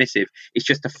being dismissive. It's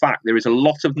just a fact. There is a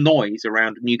lot of noise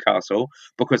around Newcastle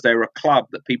because they're a club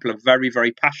that people are very,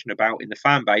 very passionate about in the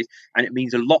fan base, and it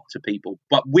means a lot to people.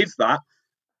 But with that,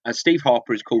 as Steve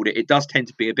Harper has called it, it does tend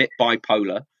to be a bit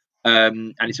bipolar.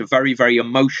 And it's a very, very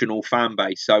emotional fan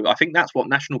base. So I think that's what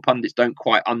national pundits don't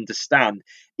quite understand.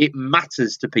 It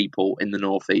matters to people in the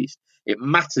North East. It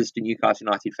matters to Newcastle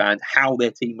United fans how their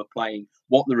team are playing,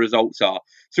 what the results are.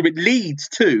 So it leads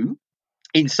to,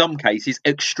 in some cases,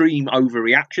 extreme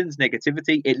overreactions,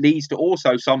 negativity. It leads to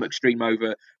also some extreme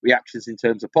overreactions in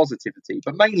terms of positivity,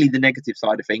 but mainly the negative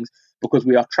side of things, because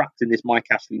we are trapped in this Mike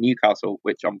Ashley Newcastle,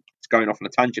 which I'm going off on a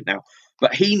tangent now.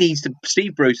 But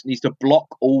Steve Bruce needs to block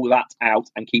all that out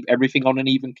and keep everything on an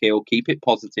even keel, keep it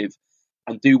positive,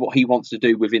 and do what he wants to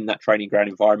do within that training ground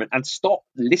environment, and stop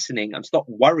listening and stop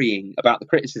worrying about the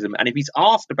criticism. And if he's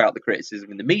asked about the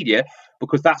criticism in the media,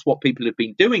 because that's what people have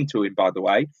been doing to him, by the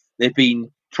way, they've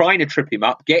been trying to trip him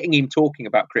up, getting him talking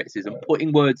about criticism,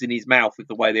 putting words in his mouth with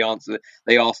the way they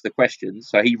ask the questions.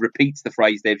 So he repeats the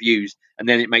phrase they've used, and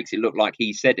then it makes it look like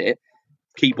he said it.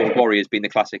 Keyboard Warriors being the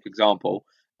classic example.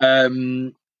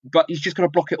 But he's just got to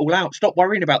block it all out. Stop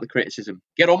worrying about the criticism.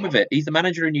 Get on with it. He's the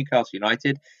manager of Newcastle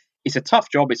United. It's a tough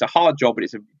job. It's a hard job, but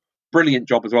it's a brilliant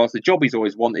job as well. It's the job he's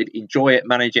always wanted. Enjoy it.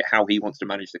 Manage it how he wants to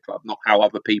manage the club, not how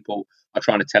other people are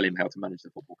trying to tell him how to manage the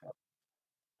football club.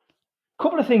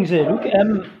 Couple of things here, Luke.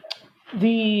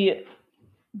 The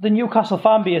Newcastle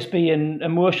fan base being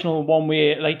emotional one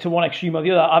way, like to one extreme or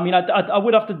the other. I mean, I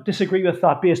would have to disagree with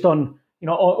that based on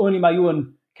only my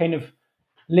own kind of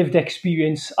lived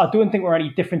experience. I don't think we're any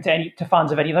different to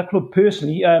fans of any other club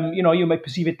personally. You might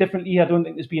perceive it differently. I don't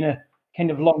think there's been a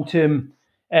kind of long-term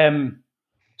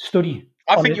study.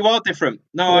 I think you are different.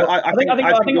 No, I think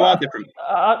you are different.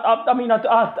 I mean,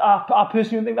 I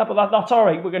personally think that, but that's all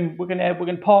right. We're going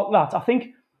to park that. I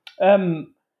think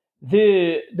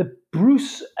the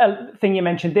Bruce thing you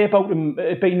mentioned there about him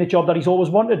being the job that he's always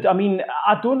wanted. I mean,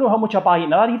 I don't know how much I buy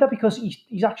into that either, because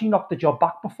he's actually knocked the job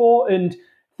back before, and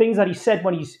things that he said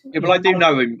when he's... Yeah, but I do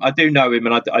know him, and I do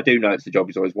know it's the job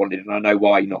he's always wanted, and I know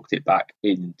why he knocked it back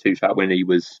in 2000 when he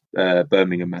was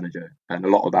Birmingham manager, and a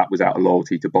lot of that was out of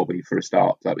loyalty to Bobby for a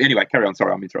start. So anyway, carry on.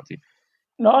 Sorry, I'm interrupting.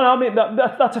 No, I mean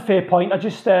that's a fair point. I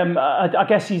just, I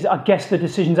guess the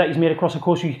decisions that he's made across the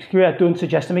course of his career don't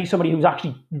suggest to me somebody who's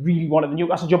actually really wanted the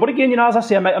Newcastle job. But again, as I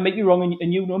say, I might be wrong,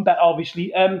 and you know him better,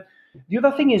 obviously. The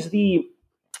other thing is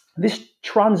this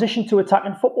transition to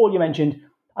attacking football you mentioned.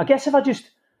 I guess if I just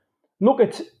look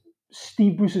at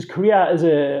Steve Bruce's career as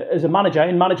a manager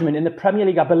in management in the Premier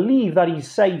League, I believe that his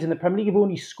sides in the Premier League have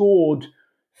only scored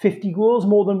 50 goals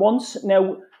more than once.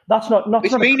 Now, that's not.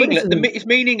 It's meaningless. It's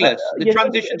meaningless. The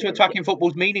transition to attacking football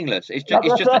is meaningless. It's just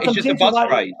a buzz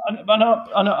phrase.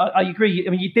 I agree. I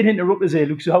mean, you did interrupt us here,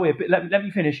 Luke. So but let me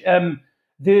finish.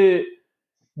 The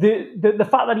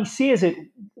fact that he says it,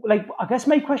 like, I guess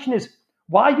my question is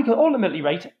why? Because ultimately,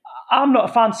 right, I'm not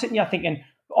a fan sitting here thinking,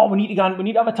 we need to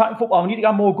have attacking football. We need to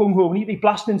get more gung ho. We need to be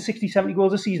blasting 60, 70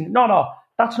 goals a season. No,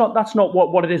 that's not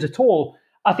what it is at all.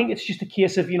 I think it's just a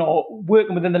case of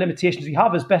working within the limitations we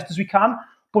have as best as we can.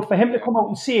 But for him to come out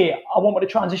and say, I want to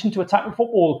transition to attacking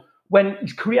football, when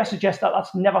his career suggests that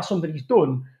that's never something he's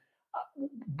done,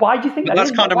 why do you think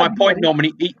that's kind of my point,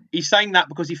 Norman? He's saying that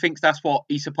because he thinks that's what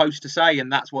he's supposed to say and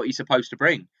that's what he's supposed to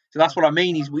bring. So that's what I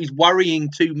mean. He's worrying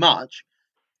too much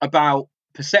about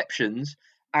perceptions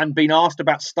and being asked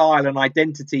about style and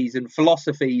identities and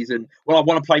philosophies and, I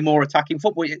want to play more attacking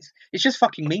football. It's just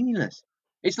fucking meaningless.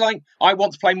 It's like, I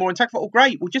want to play more attacking football.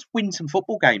 Great, we'll just win some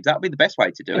football games. That would be the best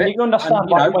way to do it. You can understand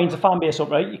why it winds a fan base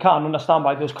up, right? You can't understand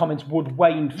why those comments would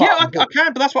wind. Yeah, I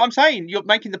can, but that's what I'm saying. You're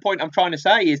making the point I'm trying to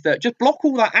say is that just block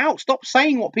all that out. Stop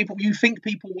saying what you think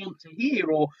people want to hear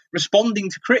or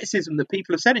responding to criticism that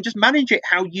people have said, and just manage it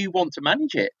how you want to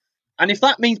manage it. And if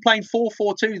that means playing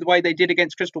 4-4-2 the way they did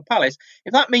against Crystal Palace,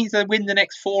 if that means they win the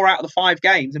next 4 out of the 5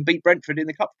 games and beat Brentford in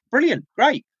the Cup, brilliant,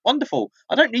 great, wonderful.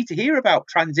 I don't need to hear about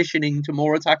transitioning to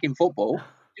more attacking football.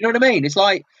 You know what I mean? It's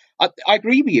like, I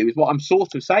agree with you is what I'm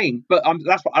sort of saying, but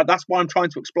that's why I'm trying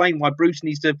to explain why Bruce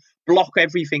needs to block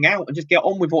everything out and just get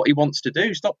on with what he wants to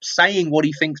do. Stop saying what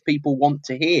he thinks people want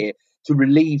to hear to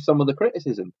relieve some of the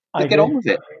criticism. Just get on with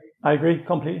it. I agree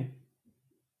completely.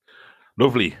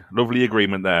 Lovely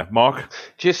agreement there, Mark.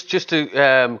 Just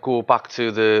to go back to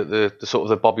the sort of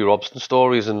the Bobby Robson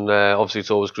stories, and obviously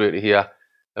it's always great to hear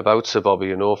about Sir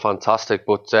Bobby. Fantastic.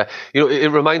 But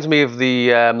it reminds me of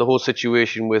the whole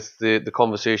situation with the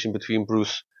conversation between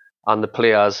Bruce and the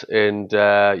players, and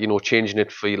changing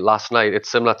it for last night.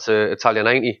 It's similar to Italia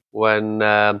 90 when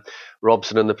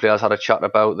Robson and the players had a chat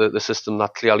about the system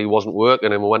that clearly wasn't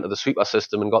working, and we went to the sweeper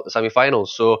system and got the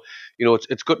semi-finals. So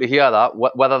it's good to hear that.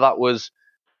 Whether that was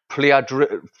player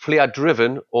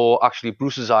driven or actually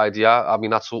Bruce's idea, I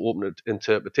mean, that's open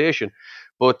interpretation.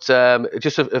 But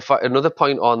just another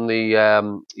point on the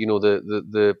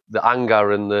the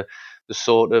anger and the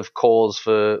sort of calls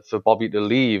for Bobby to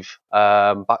leave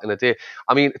back in the day.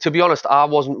 I mean, to be honest, I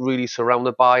wasn't really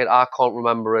surrounded by it. I can't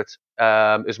remember it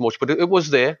as much, but it was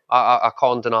there. I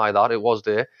can't deny that it was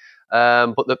there.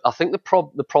 But I think the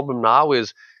problem now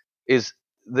is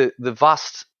the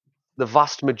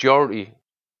vast majority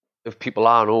of people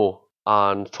I know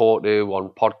and talk to on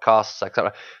podcasts,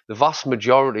 etc., the vast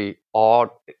majority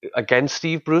are against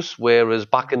Steve Bruce, whereas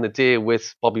back in the day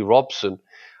with Bobby Robson,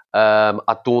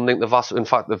 I don't think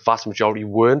the vast majority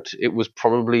weren't. It was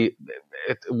probably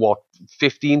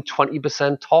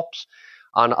 15-20% tops,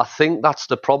 and I think that's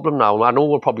the problem now. And I know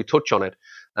we'll probably touch on it.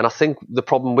 And I think the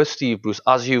problem with Steve Bruce,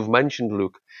 as you've mentioned,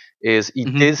 Luke, is he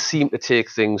did seem to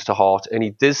take things to heart, and he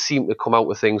did seem to come out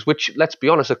with things which, let's be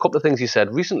honest, a couple of things he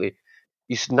said recently,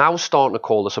 he's now starting to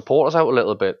call the supporters out a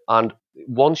little bit. And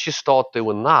once you start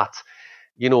doing that,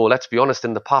 let's be honest,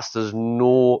 in the past there's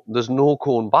no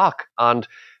going back. And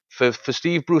for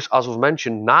Steve Bruce, as we've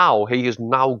mentioned, now he has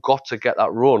now got to get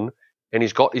that run, and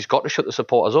he's got to shut the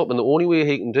supporters up. And the only way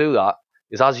he can do that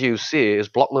is, as you say, is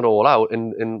blocking it all out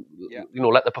and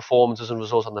let the performances and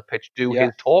results on the pitch do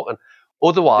his talking.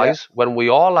 Otherwise, when we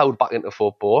are allowed back into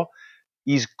football,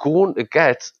 he's going to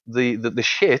get the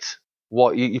shit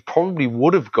what he probably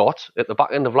would have got at the back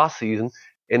end of last season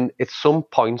and at some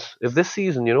points of this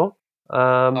season,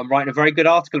 I'm writing a very good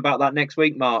article about that next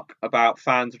week, Mark, about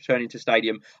fans returning to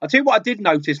stadium. I'll tell you what I did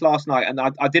notice last night, and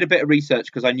I did a bit of research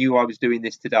because I knew I was doing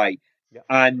this today,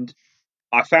 and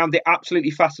I found it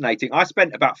absolutely fascinating. I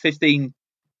spent about 15-20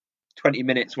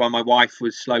 minutes while my wife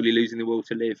was slowly losing the will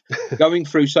to live going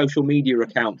through social media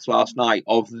accounts last night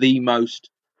of the most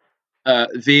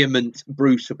vehement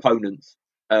Bruce opponents,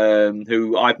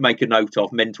 who I've make a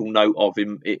mental note of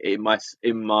in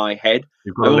my head.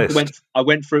 I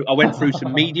went through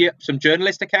some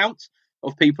journalist accounts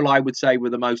of people I would say were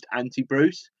the most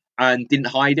anti-Bruce and didn't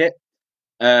hide it.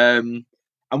 And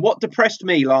what depressed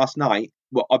me last night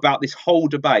about this whole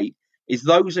debate is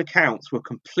those accounts were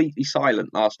completely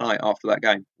silent last night after that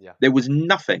game. Yeah. There was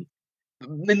nothing.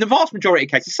 In the vast majority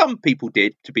of cases, some people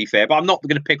did, to be fair, but I'm not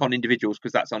going to pick on individuals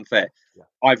because that's unfair,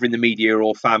 either in the media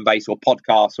or fan base or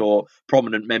podcasts or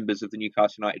prominent members of the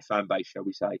Newcastle United fan base, shall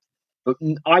we say. But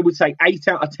I would say 8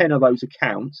 out of 10 of those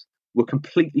accounts were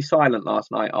completely silent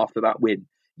last night after that win.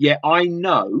 Yet I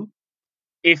know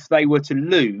if they were to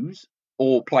lose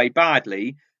or play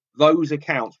badly, those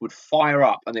accounts would fire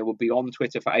up and they would be on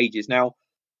Twitter for ages. Now,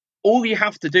 all you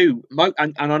have to do,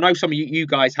 and I know some of you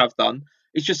guys have done,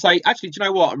 is just say, actually, do you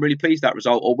know what? I'm really pleased with that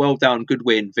result, or well done, good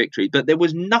win, victory. But there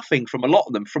was nothing from a lot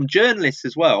of them, from journalists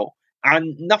as well,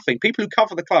 and nothing. People who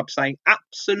cover the club saying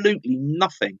absolutely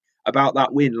nothing about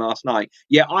that win last night.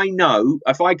 Yeah, I know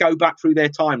if I go back through their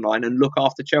timeline and look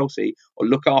after Chelsea or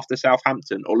look after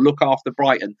Southampton or look after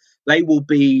Brighton, they will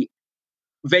be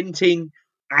venting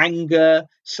anger,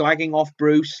 slagging off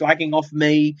Bruce, slagging off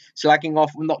me, slagging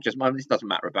off not just this doesn't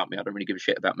matter about me. I don't really give a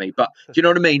shit about me, but do you know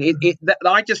what I mean?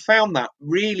 I just found that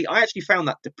I actually found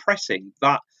that depressing.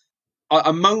 That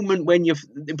a moment when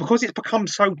because it's become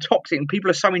so toxic and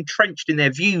people are so entrenched in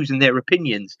their views and their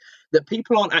opinions that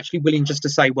people aren't actually willing just to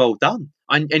say well done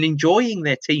and enjoying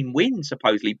their team win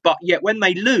supposedly, but yet when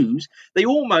they lose, they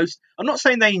almost, I'm not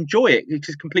saying they enjoy it,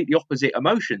 it's completely opposite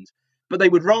emotions, but they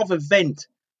would rather vent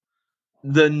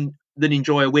than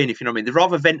enjoy a win, if you know what I mean. They'd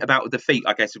rather vent about a defeat,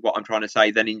 I guess is what I'm trying to say,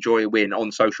 than enjoy a win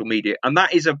on social media. And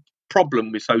that is a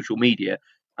problem with social media.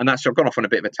 And I've gone off on a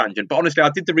bit of a tangent. But honestly, I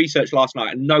did the research last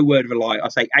night and no word of a lie. I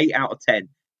say 8 out of 10,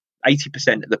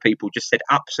 80% of the people just said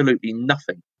absolutely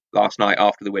nothing last night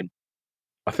after the win.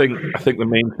 I think the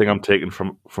main thing I'm taking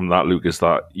from that, Luke, is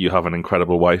that you have an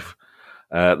incredible wife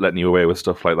letting you away with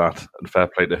stuff like that, and fair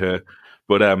play to her.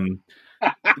 But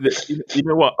you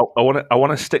know what? I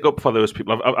want to stick up for those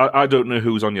people. I don't know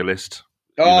who's on your list.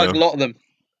 Oh, there's a lot of them.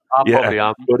 I probably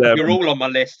am. But, you're all on my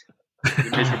list.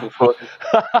 You're miserable.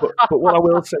 but what I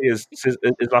will say is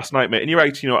last night, mate. And you're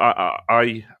right. You know,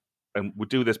 I we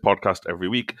do this podcast every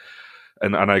week,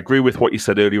 and I agree with what you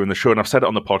said earlier in the show, and I've said it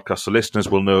on the podcast, so listeners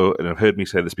will know, and have heard me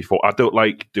say this before. I don't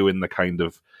like doing the kind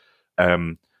of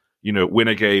win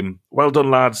a game. Well done,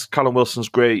 lads. Callum Wilson's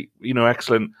great.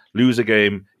 Excellent. Lose a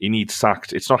game. He needs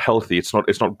sacked. It's not healthy. It's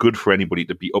not good for anybody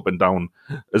to be up and down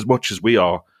as much as we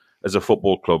are as a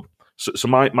football club. So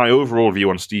my overall view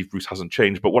on Steve Bruce hasn't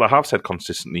changed. But what I have said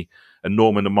consistently, and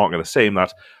Norman and Mark are the same,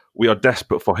 that we are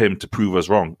desperate for him to prove us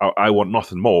wrong. I want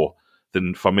nothing more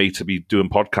than for me to be doing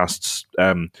podcasts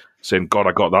saying, God,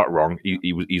 I got that wrong.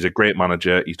 He's a great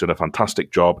manager. He's done a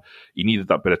fantastic job. He needed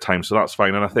that bit of time, so that's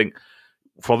fine. And I think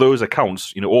for those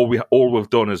accounts, all we've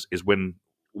done is win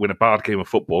a bad game of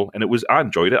football, and I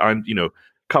enjoyed it. And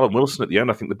Callum Wilson at the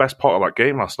end, I think the best part of that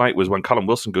game last night was when Callum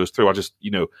Wilson goes through. I just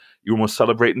you're almost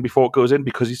celebrating before it goes in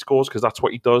because he scores, because that's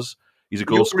what he does. He's a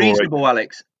goal scorer. You're reasonable,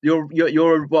 Alex.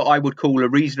 You're what I would call a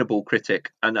reasonable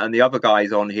critic, and the other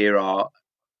guys on here are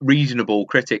reasonable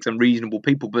critics and reasonable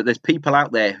people. But there's people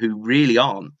out there who really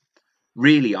aren't,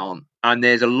 and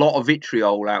there's a lot of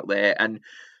vitriol out there. And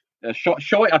I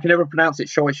can never pronounce it.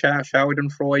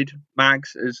 Schadenfreude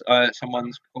mags, as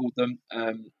someone's called them.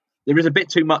 There is a bit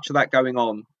too much of that going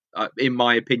on, in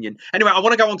my opinion. Anyway, I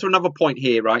want to go on to another point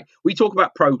here. Right, we talk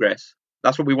about progress.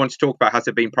 That's what we want to talk about. Has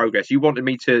there been progress? You wanted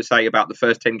me to say about the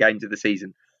first 10 games of the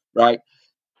season, right?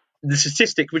 The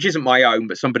statistic, which isn't my own,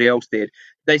 but somebody else did.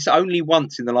 There's only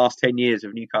once in the last 10 years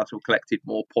have Newcastle collected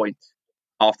more points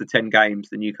after 10 games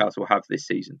than Newcastle have this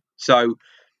season. So,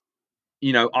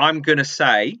 I'm going to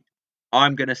say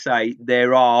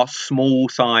there are small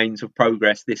signs of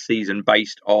progress this season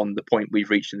based on the point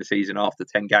we've reached in the season after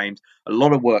 10 games. A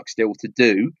lot of work still to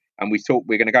do. And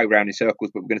we're going to go round in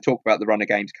circles, but we're going to talk about the run of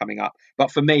games coming up.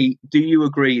 But for me, do you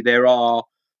agree there are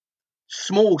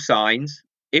small signs,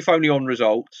 if only on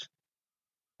results,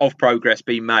 of progress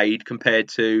being made compared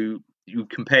to, you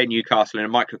compare Newcastle in a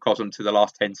microcosm to the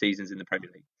last 10 seasons in the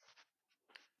Premier League?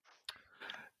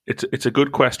 It's a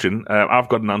good question. I've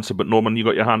got an answer, but Norman, you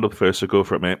got your hand up first, so go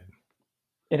for it, mate.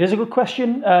 It is a good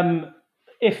question.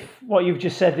 If what you've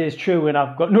just said is true, and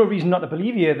I've got no reason not to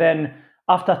believe you, then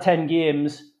after 10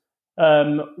 games,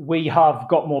 we have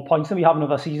got more points than we have in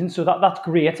other seasons, so that's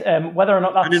great. Whether or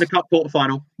not that's... And in the cup quarter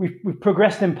final. We've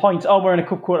progressed in points. We're in a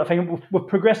cup quarter final. We've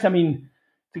progressed,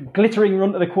 the glittering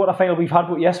run to the quarter final we've had,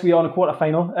 but yes, we are in a quarter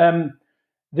final.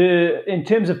 In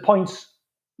terms of points,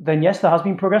 then yes, there has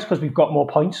been progress because we've got more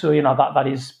points, so that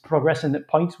is progress in the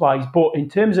points-wise. But in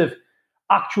terms of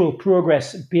actual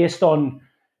progress based on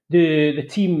the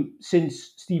team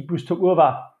since Steve Bruce took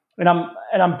over, and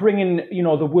I'm bringing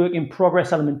the work in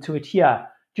progress element to it here.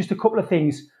 Just a couple of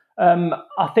things.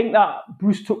 I think that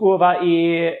Bruce took over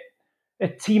a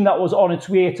team that was on its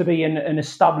way to be an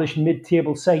established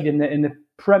mid-table side in the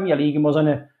Premier League and was on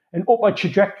an upward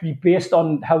trajectory based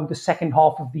on how the second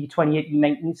half of the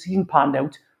 2018-19 season panned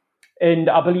out. And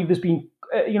I believe there's been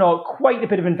quite a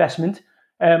bit of investment,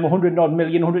 100 odd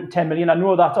million, 110 million. I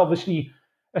know that obviously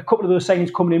a couple of those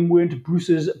signings coming in weren't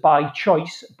Bruce's by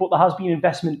choice, but there has been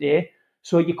investment there.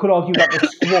 So you could argue that the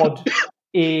squad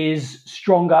is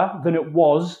stronger than it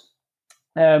was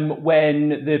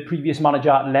when the previous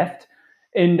manager left.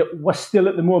 And we're still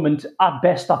at the moment, at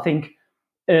best, I think,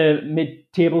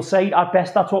 mid-table side. At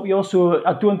best, that's what we are. So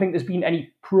I don't think there's been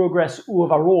any progress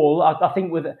overall. I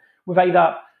think we've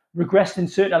either regressed in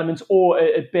certain elements or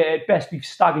at best we've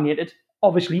stagnated.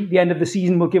 Obviously, the end of the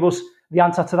season will give us the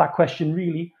answer to that question,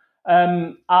 really.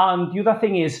 And the other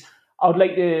thing is, I'd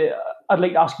like to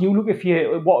ask you, Luke,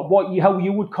 how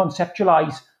you would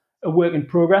conceptualise a work in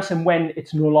progress and when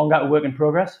it's no longer a work in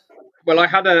progress. Well, I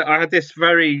had this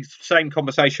very same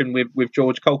conversation with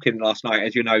George Colkin last night.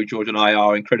 As you know, George and I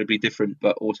are incredibly different,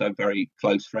 but also very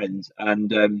close friends. And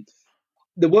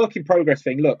the work in progress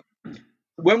thing, look,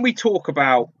 when we talk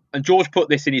about, and George put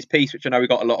this in his piece, which I know we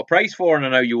got a lot of praise for, and I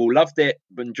know you all loved it,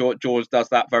 and George does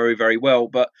that very, very well.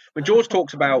 But when George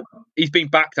talks about he's been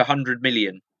backed 100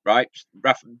 million, right?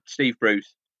 Steve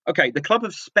Bruce. Okay, the club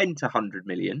have spent 100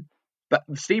 million, but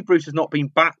Steve Bruce has not been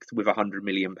backed with 100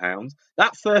 million pounds.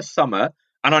 That first summer,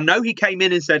 and I know he came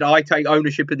in and said, I take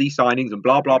ownership of these signings and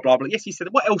blah, blah, blah, blah. Yes, he said,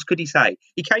 what else could he say?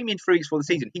 He came in 3 weeks for the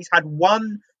season. He's had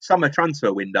one summer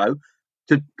transfer window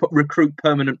to recruit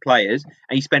permanent players,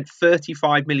 and he spent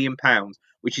 £35 million,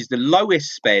 which is the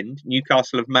lowest spend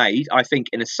Newcastle have made, I think,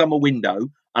 in a summer window.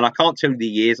 And I can't tell you the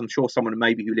years. I'm sure someone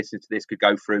maybe who listens to this could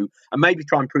go through and maybe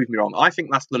try and prove me wrong. I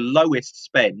think that's the lowest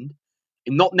spend,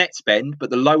 not net spend, but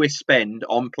the lowest spend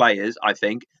on players, I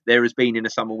think, there has been in a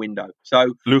summer window.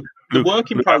 So the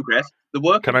work in progress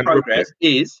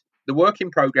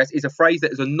is a phrase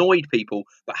that has annoyed people,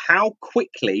 but how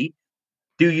quickly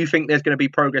do you think there's going to be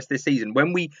progress this season?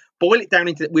 When we boil it down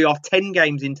into, we are 10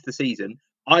 games into the season,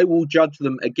 I will judge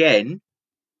them again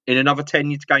in another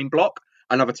 10-game block,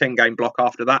 another 10-game block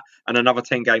after that, and another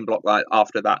 10-game block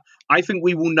after that. I think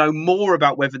we will know more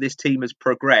about whether this team has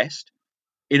progressed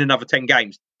in another 10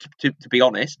 games, to be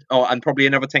honest, and probably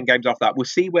another 10 games after that. We'll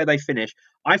see where they finish.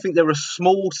 I think there are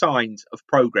small signs of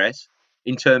progress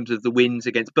in terms of the wins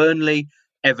against Burnley,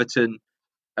 Everton,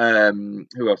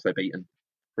 who else they've beaten?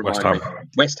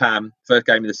 West Ham, first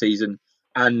game of the season,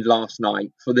 and last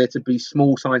night, for there to be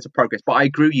small signs of progress. But I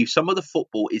agree with you, some of the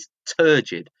football is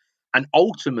turgid, and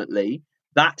ultimately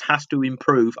that has to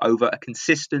improve over a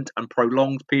consistent and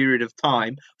prolonged period of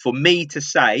time for me to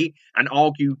say and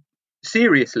argue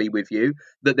seriously with you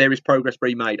that there is progress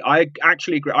being made. I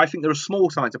actually agree. I think there are small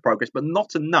signs of progress, but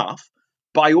not enough.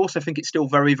 But I also think it's still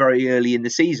very, very early in the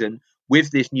season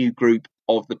with this new group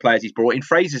of the players he's brought in.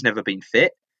 Fraser's never been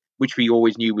fit, which we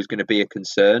always knew was going to be a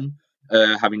concern,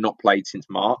 having not played since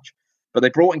March. But they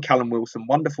brought in Callum Wilson,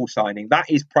 wonderful signing. That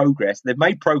is progress. They've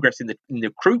made progress in the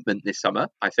recruitment this summer,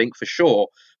 I think, for sure.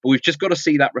 But we've just got to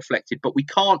see that reflected. But we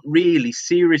can't really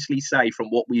seriously say from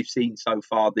what we've seen so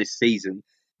far this season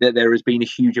that there has been a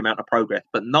huge amount of progress.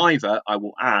 But neither, I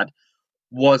will add,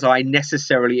 was I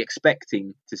necessarily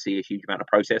expecting to see a huge amount of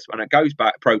progress. But it goes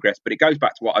back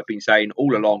to what I've been saying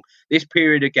all along. This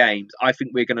period of games, I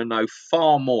think we're going to know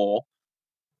far more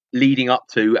leading up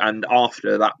to and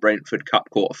after that Brentford Cup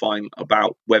quarter-final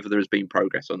about whether there has been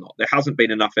progress or not. There hasn't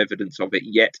been enough evidence of it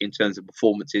yet in terms of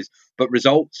performances, but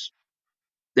results,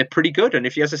 they're pretty good. And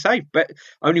if you, as I say, but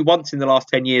only once in the last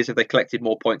 10 years have they collected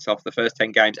more points after the first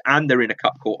 10 games and they're in a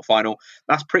cup quarter-final,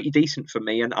 that's pretty decent for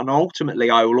me. And ultimately,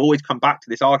 I will always come back to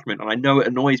this argument, and I know it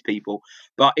annoys people,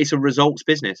 but it's a results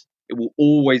business. It will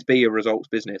always be a results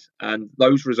business. And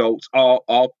those results are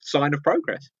a sign of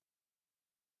progress.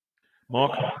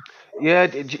 Mark? Yeah,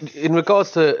 in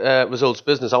regards to results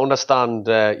business, I understand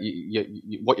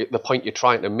the point you're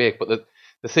trying to make, but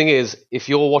the thing is, if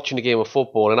you're watching a game of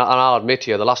football, and I'll admit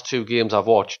to you, the last 2 games I've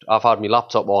watched, I've had my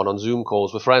laptop on Zoom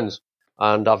calls with friends,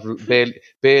 and I've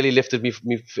barely lifted me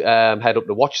head up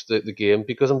to watch the game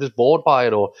because I'm just bored by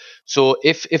it all. So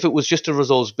if it was just a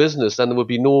results business, then there would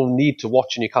be no need to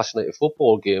watch a Newcastle United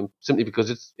football game, simply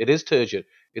because it is turgid,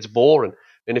 it's boring.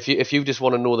 And if you just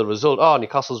want to know the result,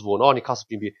 Newcastle's won, Newcastle's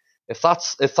been beat. If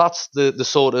that's the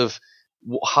sort of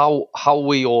how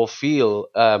we all feel,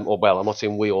 I'm not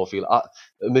saying we all feel, a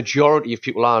majority of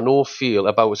people I know feel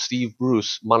about Steve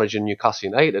Bruce managing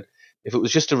Newcastle United. If it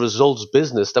was just a results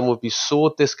business, then we'd be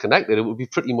so disconnected. It would be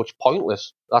pretty much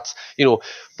pointless. That's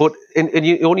but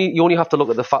you only have to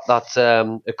look at the fact that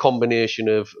a combination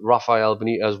of Rafael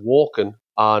Benitez walking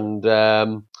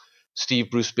and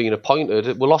Steve Bruce being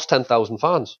appointed, we lost 10,000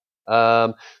 fans.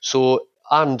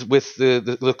 And with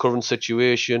the current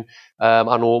situation,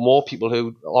 I know more people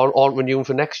who aren't renewing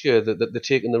for next year, that they're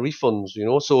taking the refunds,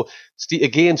 So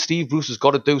Steve Bruce has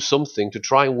got to do something to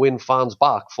try and win fans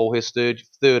back for his third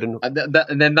and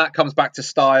then that comes back to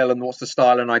style and what's the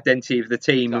style and identity of the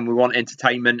team, and we want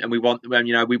entertainment and we want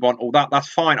all that. That's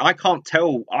fine. I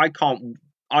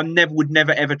would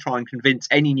never ever try and convince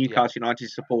any Newcastle United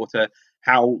supporter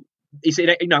how it's.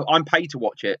 I'm paid to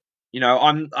watch it.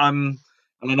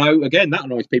 And I know, again, that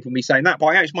annoys people, me saying that,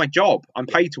 but it's my job. I'm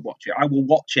paid to watch it. I will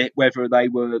watch it whether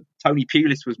Tony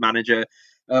Pulis was manager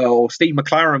or Steve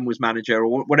McLaren was manager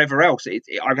or whatever else. I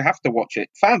have to watch it.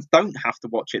 Fans don't have to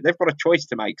watch it. They've got a choice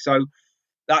to make. So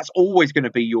that's always going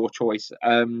to be your choice.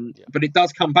 But it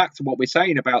does come back to what we're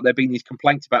saying about there being these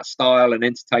complaints about style and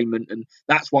entertainment. And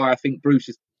that's why I think Bruce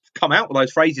has come out with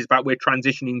those phrases about we're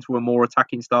transitioning to a more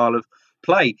attacking style of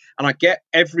play. And I get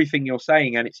everything you're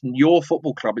saying, and it's your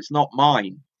football club, it's not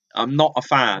mine. I'm not a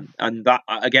fan, and that,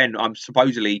 again, I'm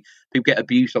supposedly people get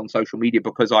abuse on social media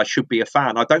because I should be a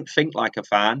fan. I don't think like a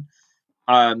fan.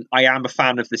 I am a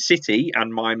fan of the city,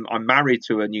 and I'm married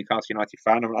to a Newcastle United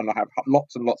fan, and I have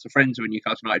lots and lots of friends who are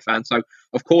Newcastle United fans, so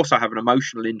of course I have an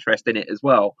emotional interest in it as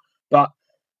well. But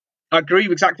I agree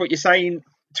with exactly what you're saying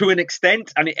to an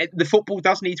extent, and the football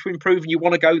does need to improve, and you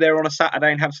want to go there on a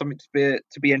Saturday and have something to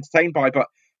be entertained by. But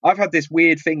I've had this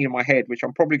weird thing in my head, which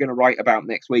I'm probably going to write about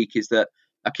next week, is that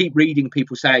I keep reading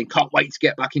people saying, can't wait to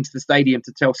get back into the stadium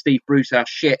to tell Steve Bruce how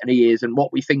shit he is and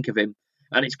what we think of him,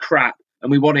 and it's crap,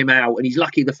 and we want him out, and he's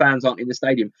lucky the fans aren't in the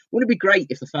stadium. Wouldn't it be great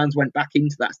if the fans went back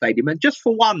into that stadium and just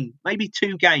for 1, maybe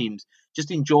 2 games,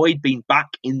 just enjoyed being back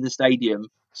in the stadium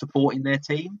supporting their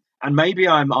team? And maybe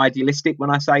I'm idealistic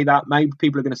when I say that. Maybe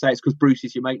people are going to say it's because Bruce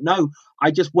is your mate. No,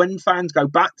 when fans go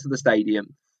back to the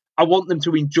stadium, I want them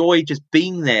to enjoy just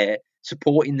being there,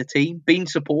 supporting the team, being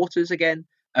supporters again.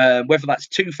 Whether that's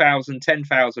 2,000,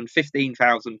 10,000,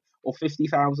 15,000 or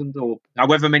 50,000 or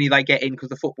however many they get in because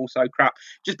the football's so crap.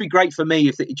 Just be great for me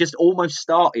if it just almost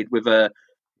started with a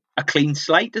clean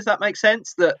slate. Does that make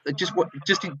sense? That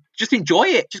just enjoy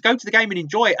it. Just go to the game and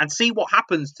enjoy it and see what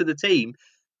happens to the team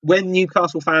when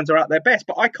Newcastle fans are at their best.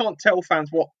 But I can't tell fans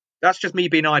what. That's just me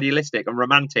being idealistic and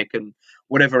romantic and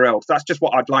whatever else. That's just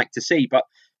what I'd like to see. But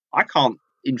I can't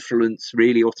influence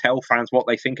really or tell fans what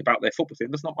they think about their football team.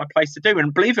 That's not my place to do.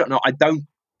 And believe it or not, I don't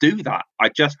do that. I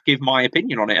just give my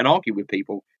opinion on it and argue with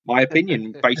people. My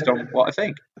opinion based on what I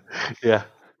think. Yeah.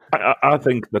 I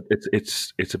think that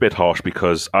it's a bit harsh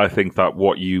because I think that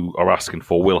what you are asking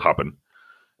for will happen.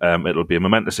 It'll be a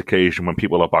momentous occasion when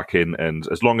people are back in, and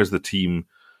as long as the team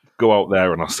go out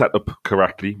there and are set up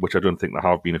correctly, which I don't think they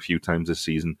have been a few times this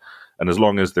season, and as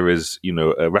long as there is,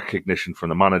 a recognition from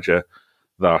the manager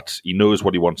that he knows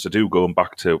what he wants to do, going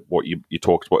back to what you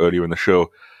talked about earlier in the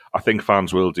show, I think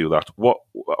fans will do that. What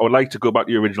I would like to go back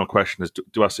to your original question is,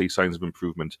 do I see signs of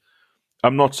improvement?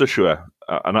 I'm not so sure,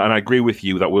 and I agree with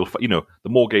you that the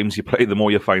more games you play, the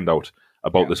more you find out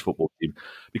about this football team.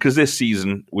 Because this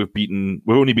season we've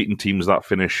only beaten teams that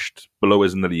finished below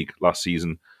us in the league last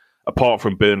season, apart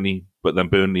from Burnley. But then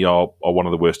Burnley are one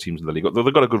of the worst teams in the league. Though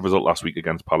they got a good result last week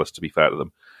against Palace, to be fair to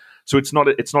them. So it's not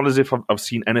as if I've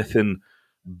seen anything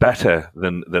better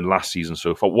than last season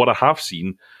so far. What I have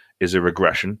seen is a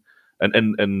regression,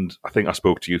 and I think I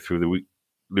spoke to you through the week,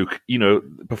 Luke.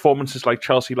 Performances like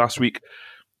Chelsea last week.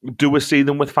 Do we see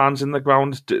them with fans in the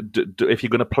ground? If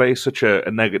you're going to play such a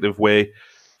negative way,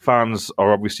 fans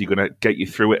are obviously going to get you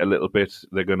through it a little bit.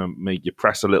 They're going to make you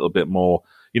press a little bit more.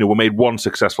 We made one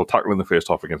successful tackle in the first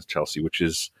half against Chelsea,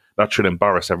 that should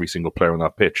embarrass every single player on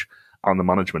that pitch and the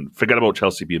management. Forget about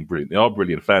Chelsea being brilliant. They are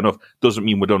brilliant, fair enough. Doesn't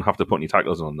mean we don't have to put any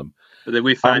tackles on them. But then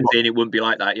with fans in, it wouldn't be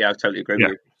like that. Yeah, I totally agree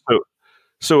with you.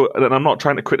 So, and I'm not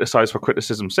trying to criticise for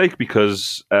criticism's sake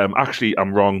because actually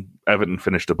I'm wrong. Everton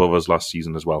finished above us last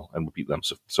season as well, and we beat them.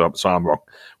 So I'm wrong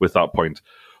with that point.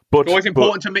 But it's always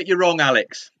important to admit you're wrong,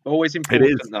 Alex. Always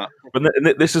important. It is. That. But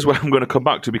this is where I'm going to come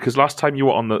back to, because last time you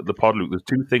were on the pod, Luke, there's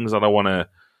two things that I want to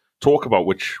talk about.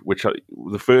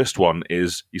 The first one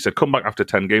is, you said come back after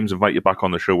 10 games, invite you back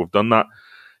on the show. We've done that.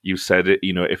 You said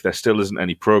if there still isn't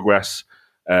any progress,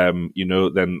 then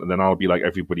I'll be like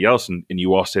everybody else, and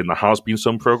you are saying there has been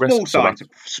some progress. Small signs of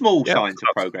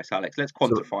progress, Alex. Let's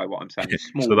quantify what I'm saying.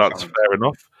 So that's fair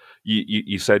enough.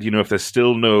 You said if there's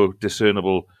still no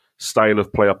discernible style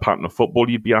of play or pattern of football,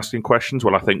 you'd be asking questions.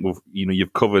 Well, I think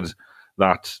you've covered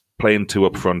that. Playing two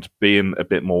up front, being a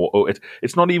bit more.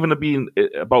 It's not even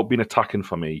about being attacking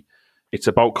for me. It's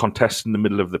about contesting the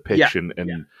middle of the pitch and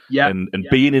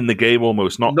being in the game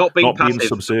almost, not being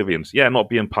subservient. Yeah, not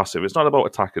being passive. It's not about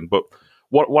attacking. But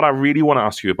what I really want to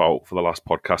ask you about for the last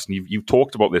podcast, and you've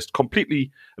talked about this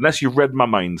completely, unless you've read my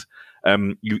mind,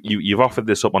 you've offered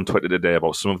this up on Twitter today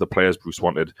about some of the players Bruce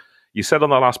wanted. You said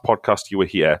on the last podcast you were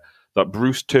here that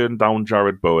Bruce turned down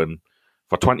Jared Bowen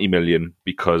for 20 million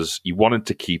because he wanted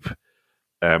to keep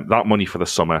that money for the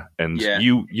summer, and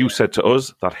you said to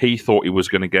us that he thought he was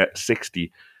going to get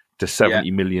 60 to 70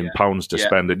 million pounds to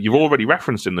spend. And you've already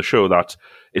referenced in the show that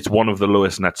it's one of the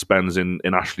lowest net spends in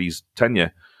Ashley's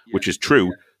tenure, which is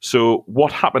true. So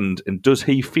what happened, and does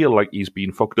he feel like he's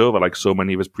been fucked over like so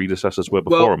many of his predecessors were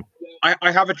before him?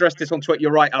 I have addressed this on Twitter.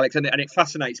 You're right, Alex, and it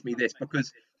fascinates me this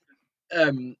because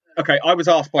I was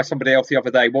asked by somebody else the other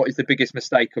day, what is the biggest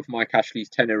mistake of Mike Ashley's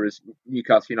tenure as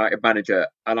Newcastle United manager?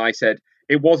 And I said,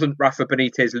 it wasn't Rafa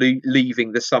Benitez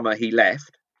leaving the summer he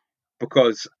left,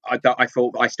 because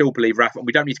I still believe Rafa, and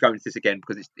we don't need to go into this again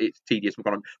because it's tedious,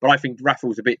 but I think Rafa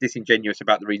was a bit disingenuous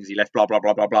about the reasons he left, blah, blah,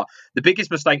 blah, blah, blah. The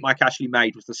biggest mistake Mike Ashley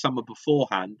made was the summer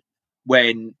beforehand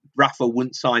when Rafa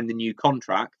wouldn't sign the new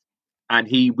contract and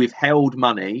he withheld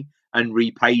money and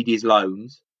repaid his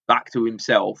loans back to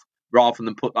himself, rather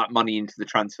than put that money into the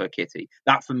transfer kitty.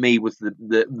 That for me was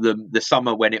the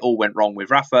summer when it all went wrong with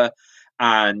Rafa,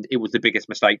 and it was the biggest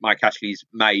mistake Mike Ashley's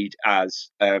made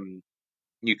as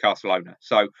Newcastle owner.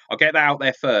 So I'll get that out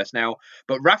there first now.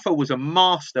 But Rafa was a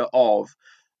master of,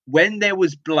 when there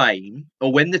was blame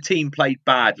or when the team played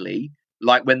badly,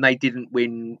 like when they didn't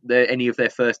win any of their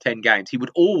first 10 games, he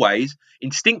would always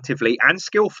instinctively and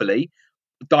skillfully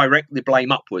direct the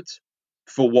blame upwards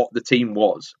for what the team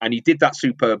was, and he did that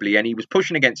superbly, and he was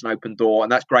pushing against an open door,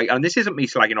 and that's great. And this isn't me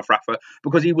slagging off Rafa,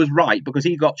 because he was right, because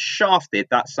he got shafted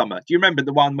that summer. Do you remember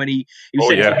the one when he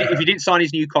said if he didn't sign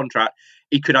his new contract,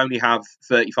 he could only have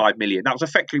 35 million? That was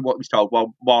effectively what he was told,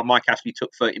 while Mike Ashley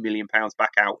took 30 million pounds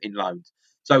back out in loans.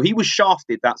 So he was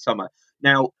shafted that summer.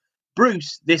 Now,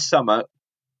 Bruce this summer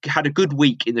had a good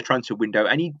week in the transfer window,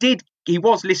 and he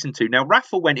was listened to. Now,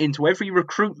 Rafa went into every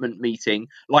recruitment meeting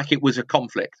like it was a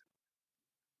conflict.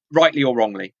 Rightly or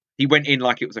wrongly, he went in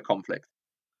like it was a conflict,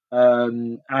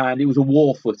 and it was a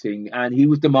war footing, and he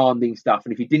was demanding stuff,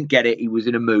 and if he didn't get it, he was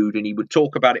in a mood, and he would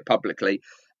talk about it publicly.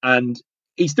 And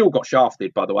He still got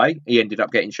shafted, by the way. He ended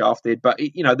up getting shafted, but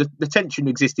the tension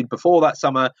existed before that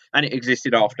summer and it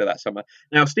existed after that summer.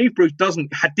 Now, Steve Bruce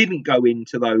didn't go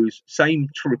into those same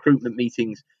recruitment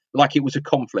meetings like it was a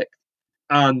conflict,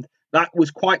 and that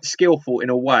was quite skillful in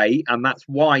a way, and that's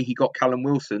why he got Callum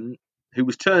Wilson, who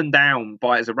was turned down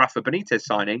as a Rafa Benitez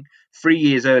signing 3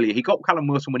 years earlier. He got Callum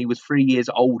Wilson when he was 3 years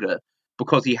older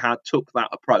because he took that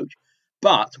approach.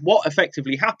 But what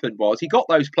effectively happened was he got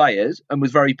those players and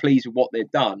was very pleased with what they'd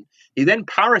done. He then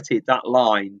parroted that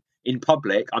line in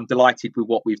public, I'm delighted with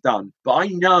what we've done. But I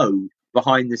know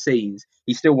behind the scenes,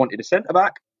 he still wanted a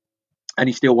centre-back and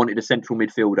he still wanted a central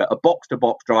midfielder, a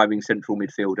box-to-box driving central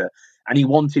midfielder. And he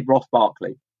wanted Ross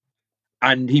Barkley.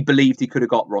 And he believed he could have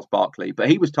got Ross Barkley. But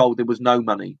he was told there was no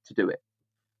money to do it.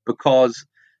 Because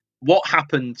what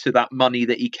happened to that money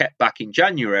that he kept back in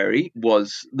January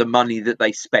was the money that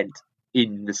they spent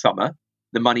in the summer,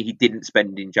 the money he didn't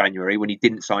spend in January when he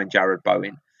didn't sign Jared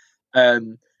Bowen.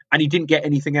 And he didn't get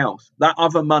anything else. That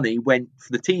other money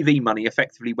the TV money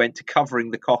effectively went to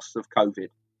covering the costs of COVID.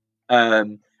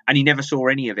 And he never saw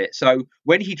any of it. So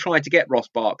when he tried to get Ross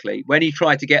Barkley, when he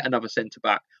tried to get another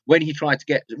centre-back, when he tried to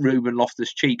get Ruben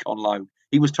Loftus-Cheek on loan,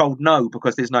 he was told no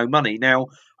because there's no money. Now,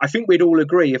 I think we'd all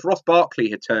agree if Ross Barkley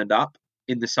had turned up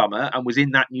in the summer and was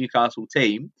in that Newcastle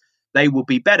team, they will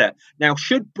be better. Now,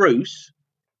 should Bruce,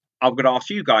 I'm going to ask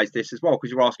you guys this as well,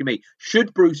 because you're asking me,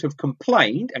 should Bruce have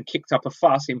complained and kicked up a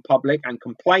fuss in public and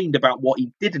complained about what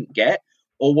he didn't get?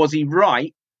 Or was he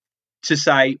right to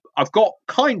say, I've got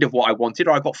kind of what I wanted,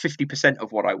 or I got 50%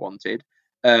 of what I wanted,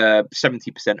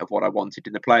 70% of what I wanted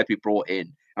in the players we brought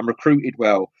in and recruited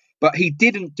well. But he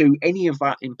didn't do any of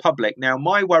that in public. Now,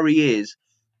 my worry is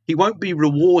he won't be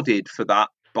rewarded for that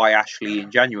by Ashley in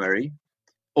January,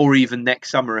 or even next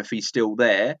summer if he's still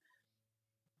there.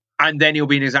 And then he'll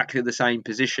be in exactly the same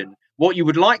position. What you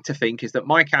would like to think is that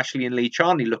Mike Ashley and Lee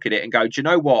Charnley look at it and go, do you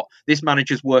know what? This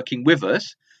manager's working with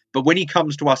us. But when he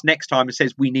comes to us next time and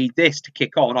says, we need this to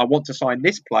kick on, I want to sign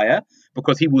this player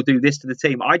because he will do this to the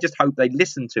team. I just hope they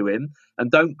listen to him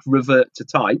and don't revert to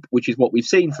type, which is what we've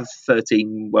seen for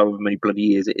 13, well, how many bloody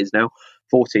years it is now?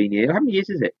 14 years. How many years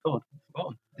is it? God, I've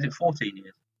forgotten. Is it 14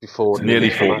 years? Before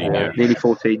Nearly 14 years. Nearly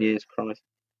 14 years, Christ.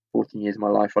 14 years of my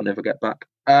life I'll never get back.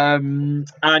 And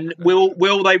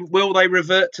will they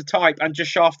revert to type and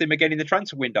just shaft him again in the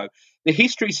transfer window? The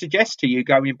history suggests to you,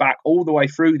 going back all the way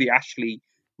through the Ashley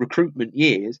recruitment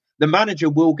years, the manager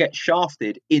will get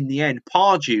shafted in the end.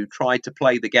 Pardew tried to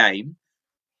play the game.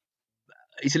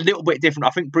 It's a little bit different. I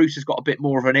think Bruce has got a bit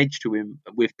more of an edge to him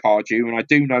with Pardew, and I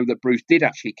do know that Bruce did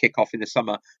actually kick off in the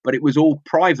summer, but it was all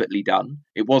privately done.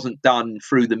 It wasn't done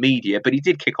through the media, but he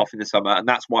did kick off in the summer, and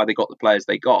that's why they got the players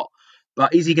they got.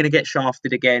 But is he going to get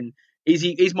shafted again?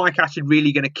 Is Mike Ashley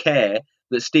really going to care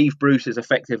that Steve Bruce has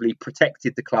effectively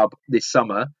protected the club this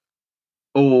summer?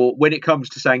 Or when it comes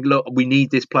to saying, look, we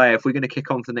need this player, if we're going to kick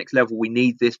on to the next level, we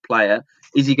need this player,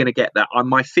 is he going to get that?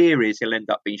 My fear is he'll end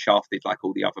up being shafted like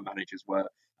all the other managers were.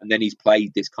 And then he's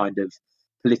played this kind of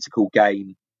political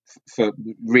game for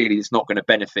really it's not going to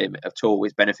benefit him at all.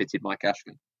 It's benefited Mike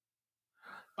Ashley.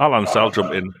 I'll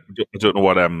jump in. I don't know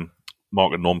what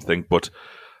Mark and Norm think, but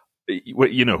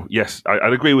yes,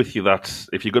 I'd agree with you that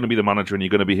if you're going to be the manager and you're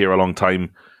going to be here a long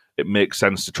time, it makes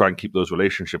sense to try and keep those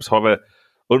relationships. However,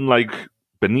 unlike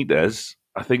Benitez,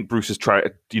 I think Bruce has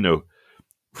tried,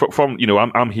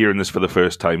 I'm hearing this for the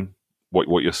first time,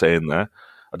 what you're saying there.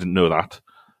 I didn't know that.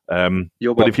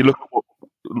 But if you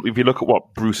look at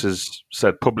what Bruce has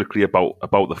said publicly about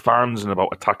the fans and about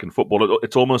attacking football,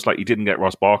 it's almost like he didn't get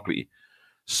Ross Barkley.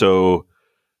 So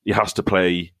he has to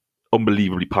play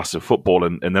unbelievably passive football.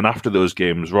 And then after those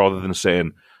games, rather than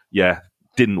saying, yeah,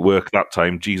 didn't work that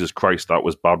time, Jesus Christ, that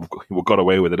was bad, we got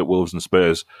away with it at Wolves and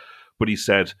Spurs. But he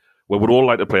said, well, we'd all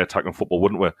like to play attacking football,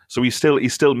 wouldn't we? So he's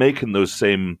still making those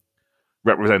same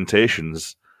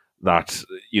representations that,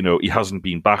 he hasn't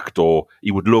been backed, or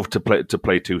he would love to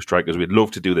play two strikers. We'd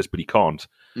love to do this, but he can't.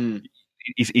 Mm.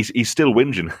 He's still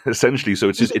whinging, essentially.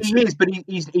 So he is, but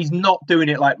he's not doing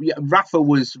it like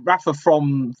Rafa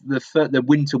from the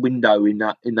winter window in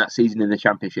that season in the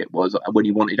Championship was when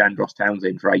he wanted Andros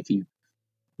Townsend for 80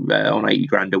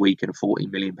 grand a week and a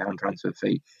 £14 million transfer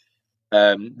fee.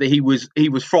 He was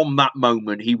from that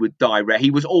moment. He would direct.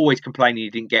 He was always complaining he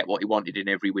didn't get what he wanted in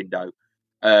every window.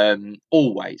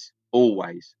 Always.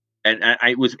 And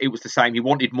it was the same. He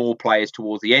wanted more players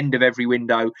towards the end of every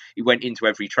window. He went into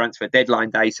every transfer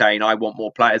deadline day saying, "I want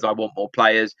more players. I want more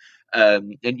players."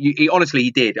 And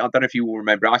he did. I don't know if you will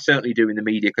remember. I certainly do in the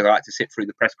media because I like to sit through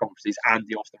the press conferences and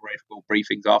the off-the-record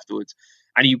briefings afterwards.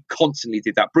 And he constantly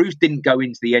did that. Bruce didn't go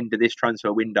into the end of this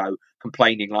transfer window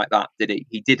complaining like that, did he?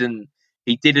 He didn't.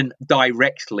 He didn't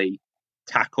directly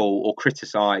tackle or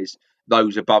criticise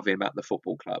those above him at the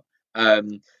football club.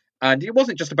 And it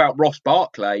wasn't just about Ross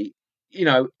Barkley. You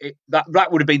know,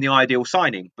 that would have been the ideal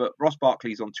signing, but Ross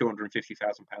Barkley's on £250,000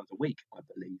 a week, I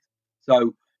believe.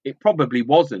 So it probably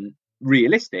wasn't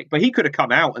realistic. But he could have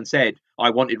come out and said,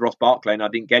 I wanted Ross Barkley and I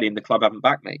didn't get him. The club haven't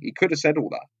backed me. He could have said all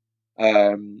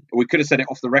that. We could have said it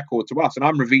off the record to us. And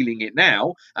I'm revealing it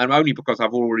now, and only because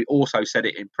I've already also said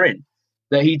it in print,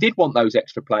 that he did want those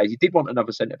extra players. He did want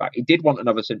another centre-back. He did want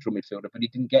another central midfielder, but he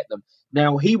didn't get them.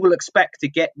 Now, he will expect to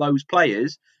get those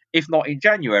players, if not in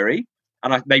January.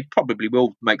 And they probably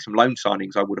will make some loan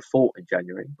signings, I would have thought, in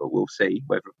January. But we'll see.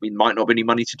 Whether we might not have any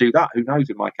money to do that. Who knows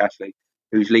with Mike Ashley,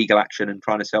 who's legal action and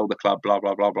trying to sell the club, blah,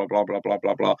 blah, blah, blah, blah, blah, blah,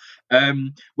 blah, blah.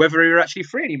 Whether he will actually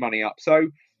free any money up. So,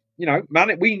 you know,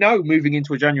 we know moving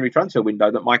into a January transfer window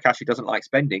that Mike Ashley doesn't like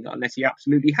spending unless he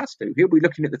absolutely has to. He'll be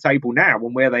looking at the table now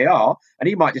and where they are, and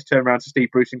he might just turn around to Steve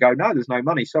Bruce and go, no, there's no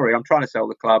money. Sorry, I'm trying to sell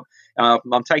the club.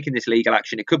 I'm taking this legal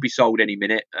action. It could be sold any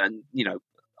minute. And, you know,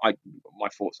 my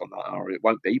thoughts on that are it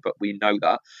won't be, but we know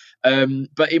that.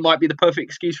 But it might be the perfect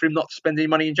excuse for him not to spend any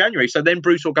money in January. So then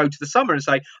Bruce will go to the summer and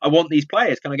say, I want these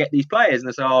players. Can I get these players? And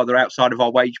they say, oh, they're outside of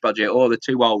our wage budget, or they're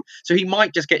too old. So he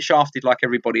might just get shafted like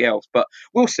everybody else. But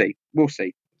we'll see. We'll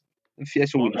see.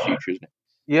 It's all in the future, isn't it?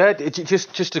 Yeah,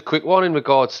 just a quick one in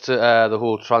regards to the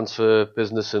whole transfer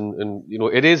business, and you know,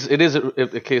 it is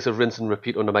a case of rinse and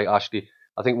repeat under Mike Ashley.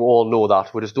 I think we all know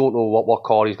that. We just don't know what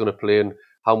card he's going to play and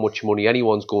how much money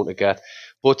anyone's going to get.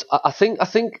 But I think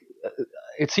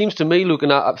it seems to me,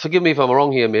 looking at, forgive me if I'm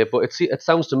wrong here, mate, but it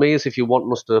sounds to me as if you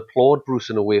want us to applaud Bruce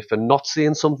in a way for not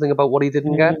saying something about what he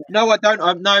didn't get. No, I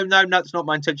don't. No, that's not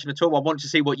my intention at all. I want to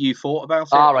see what you thought about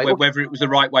it, right. Whether it was the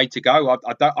right way to go.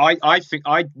 I think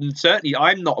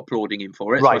I'm not applauding him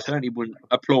for it. Right. So I certainly wouldn't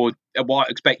applaud what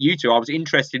I expect you to. I was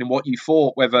interested in what you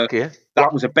thought, whether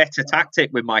that was a better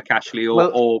tactic with Mike Ashley,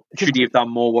 or should he have done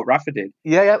more what Rafa did?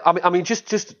 Yeah. I mean, just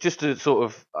to sort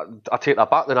of, I take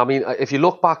that back. Then I mean, if you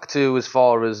look back to as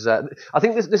far as I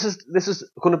think this is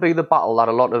going to be the battle that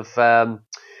a lot of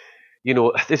you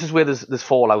know, this is where there's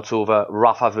fallouts over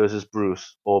Rafa versus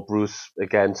Bruce, or Bruce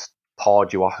against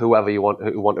Pardew, or whoever you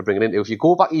want to bring it into. If you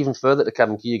go back even further to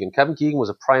Kevin Keegan was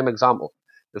a prime example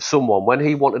of someone, when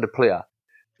he wanted a player,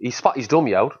 he spat his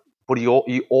dummy out, but he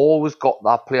always got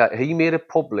that player. He made it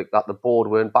public that the board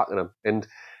weren't backing him, and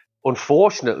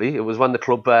unfortunately, it was when the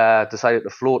club decided to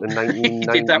float in 1990.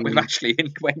 He did that with Ashley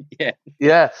and Gwen,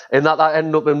 yeah, and that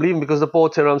ended up him leaving because the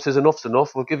board turned around and says, enough's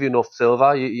enough, we'll give you enough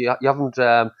silver, you haven't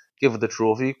given the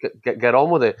trophy, get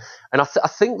on with it. And I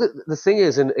think that the thing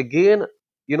is, and again,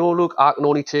 you know, look, I can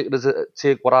only take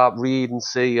what I read and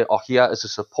see or hear as a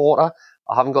supporter.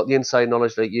 I haven't got the inside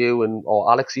knowledge like you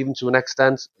or Alex, even to an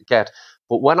extent, get.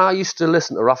 But when I used to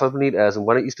listen to Rafa Benitez, and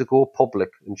when it used to go public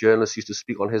and journalists used to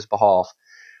speak on his behalf,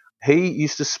 he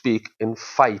used to speak in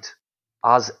fight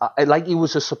as like he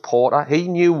was a supporter. He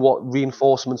knew what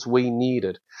reinforcements we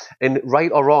needed, and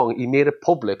right or wrong, he made it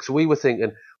public. So we were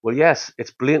thinking, well, yes,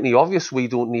 it's blatantly obvious we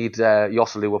don't need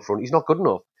Joselu up front. He's not good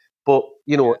enough. But,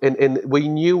 you know, and we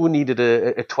knew we needed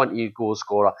a 20-goal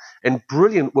scorer. And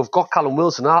brilliant, we've got Callum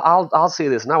Wilson. I'll say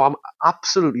this now, I'm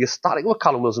absolutely ecstatic with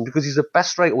Callum Wilson because he's the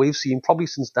best striker we've seen probably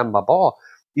since Demba Ba.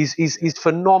 He's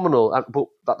phenomenal,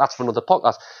 but that's for another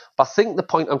podcast. But I think the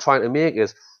point I'm trying to make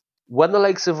is, when the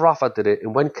likes of Rafa did it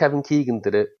and when Kevin Keegan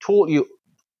did it, totally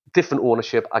different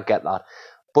ownership, I get that.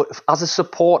 But as a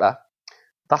supporter,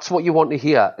 that's what you want to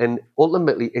hear. And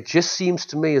ultimately, it just seems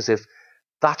to me as if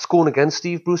that's going against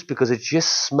Steve Bruce, because it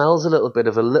just smells a little bit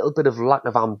of lack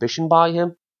of ambition by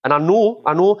him. And I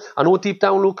know deep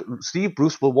down, look, Steve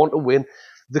Bruce will want to win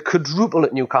the quadruple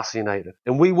at Newcastle United.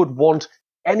 And we would want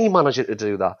any manager to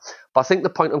do that. But I think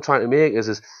the point I'm trying to make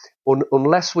is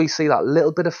unless we see that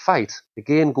little bit of fight,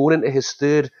 again, going into his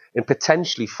third and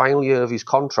potentially final year of his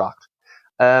contract,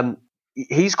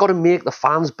 he's got to make the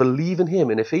fans believe in him.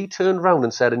 And if he turned around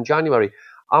and said in January,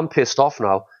 I'm pissed off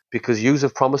now because yous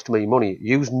have promised me money,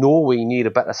 yous know we need a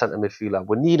better centre midfielder,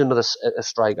 we need another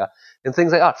striker, and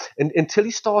things like that. And until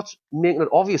he starts making it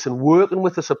obvious and working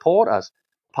with the supporters,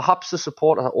 perhaps the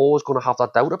supporters are always going to have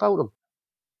that doubt about him.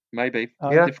 Maybe.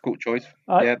 Yeah. Difficult choice.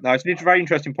 No, it's a very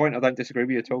interesting point. I don't disagree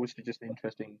with you at all. It's just an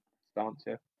interesting stance,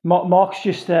 yeah. Mark's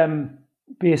just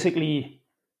basically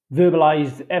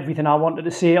verbalised everything I wanted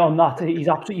to say on that. He's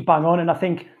absolutely bang on. And I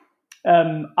think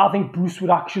Bruce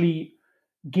would actually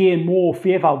gain more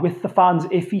favour with the fans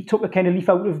if he took a kind of leaf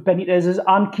out of Benitez's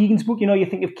and Keegan's book. You know, you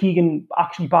think of Keegan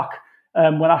actually back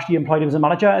when Ashley employed him as a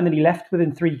manager, and then he left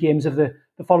within 3 games of the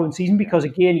following season because,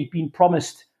 again, he'd been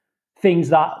promised things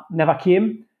that never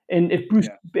came. And if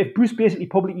Bruce basically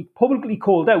publicly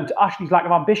called out Ashley's lack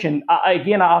of ambition, I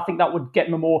think that would get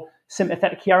him a more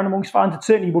sympathetic hearing amongst fans. It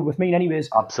certainly would with me, anyways.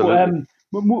 Absolutely.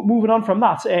 But, moving on from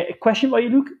that, a question for you,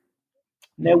 Luke.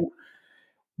 Now,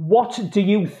 what do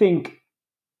you think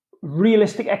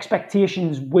realistic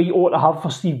expectations we ought to have for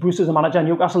Steve Bruce as a manager in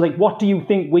Newcastle? Like, what do you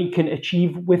think we can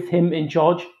achieve with him in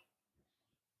charge?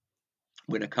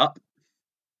 Win a cup.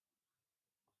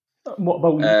 What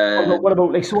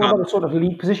about like a sort of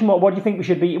league position? What do you think we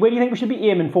should be? Where do you think we should be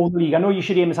aiming for the league? I know you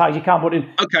should aim as high as you can, but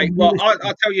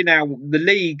I'll tell you now, the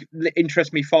league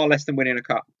interests me far less than winning a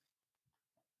cup.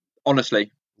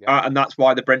 Honestly. Yeah. And that's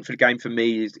why the Brentford game for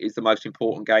me is the most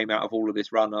important game out of all of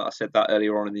this run. I said that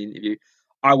earlier on in the interview.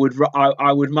 I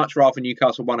would much rather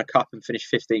Newcastle won a cup and finish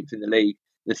 15th in the league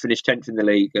than finish 10th in the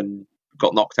league and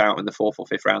got knocked out in the 4th or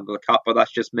 5th round of the cup. But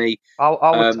that's just me.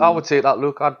 I would take that,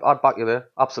 Luke. I'd back you there.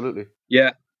 Absolutely.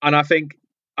 Yeah, and I think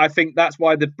that's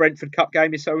why the Brentford Cup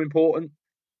game is so important.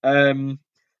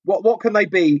 What can they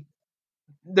be?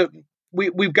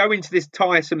 We go into this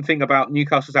tiresome thing about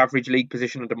Newcastle's average league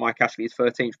position under Mike Ashley is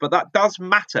 13th, but that does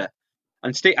matter.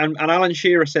 And Alan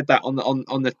Shearer said that on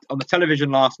the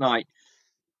television last night.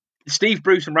 Steve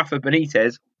Bruce and Rafa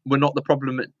Benitez were not the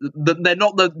problem. They're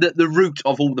not the root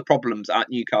of all the problems at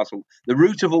Newcastle. The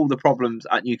root of all the problems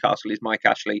at Newcastle is Mike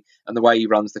Ashley and the way he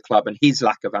runs the club and his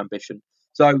lack of ambition.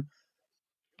 So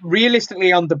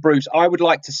realistically, under Bruce, I would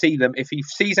like to see them, if he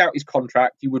sees out his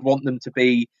contract, you would want them to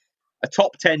be a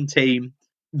top 10 team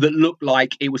that looked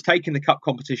like it was taking the cup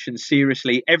competition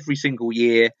seriously every single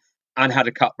year and had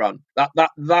a cup run.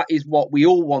 That is what we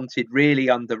all wanted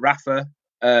really under Rafa.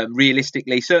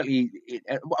 Realistically, certainly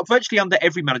virtually under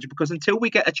every manager, because until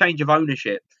we get a change of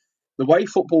ownership, the way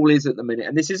football is at the minute,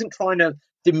 and this isn't trying to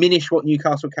diminish what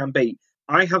Newcastle can be,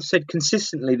 I have said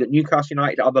consistently that Newcastle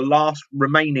United are the last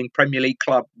remaining Premier League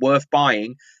club worth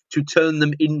buying to turn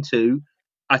them into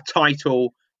a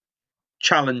title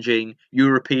challenging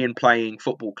European playing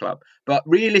football club. But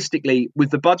realistically, with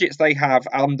the budgets they have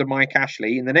under Mike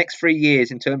Ashley in the next 3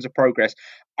 years in terms of progress,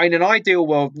 in an ideal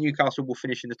world, Newcastle will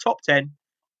finish in the top 10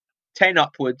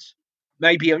 upwards,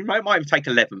 maybe it might even take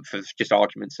 11 for just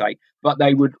argument's sake, but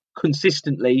they would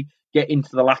consistently get into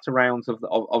the latter rounds of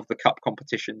the cup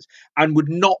competitions and would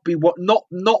not be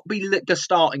just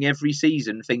starting every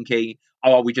season thinking,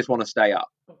 oh, we just want to stay up.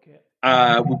 Okay.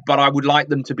 But I would like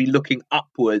them to be looking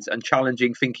upwards and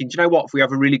challenging, thinking, do you know what? If we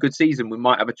have a really good season, we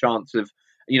might have a chance of,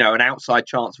 an outside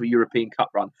chance of a European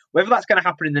Cup run. Whether that's going to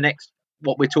happen in the next,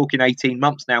 what we're talking 18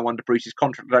 months now under Bruce's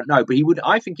contract, I don't know. But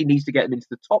I think he needs to get them into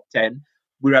the top 10.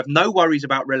 We have no worries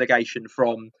about relegation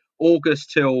from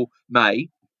August till May.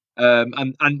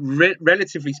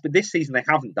 Relatively, but this season they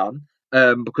haven't done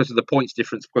because of the points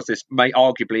difference. Because this may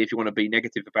arguably, if you want to be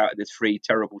negative about it, there's 3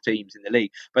 terrible teams in the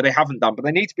league, but they haven't done. But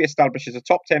they need to be established as a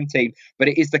top 10 team. But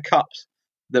it is the cups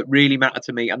that really matter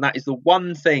to me, and that is the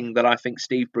one thing that I think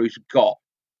Steve Bruce got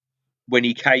when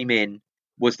he came in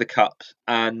was the cups.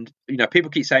 And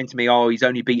people keep saying to me, "Oh, he's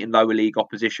only beaten lower league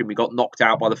opposition. We got knocked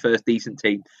out by the first decent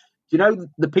team." Do you know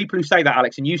the people who say that,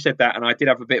 Alex? And you said that, and I did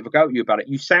have a bit of a go at you about it.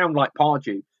 You sound like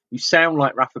Pardew. You sound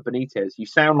like Rafa Benitez. You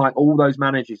sound like all those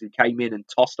managers who came in and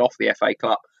tossed off the FA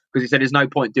Cup because he said there's no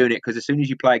point doing it because as soon as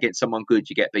you play against someone good,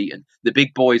 you get beaten. The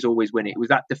big boys always win it. It was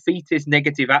that defeatist,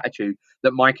 negative attitude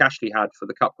that Mike Ashley had for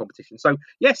the cup competition. So,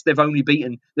 yes, they've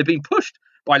been pushed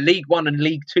by League One and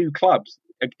League Two clubs,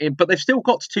 but they've still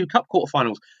got to 2 cup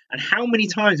quarterfinals. And how many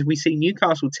times have we seen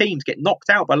Newcastle teams get knocked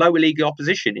out by lower league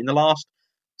opposition in the last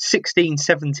 16,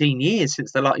 17 years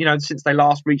since they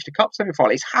last reached a cup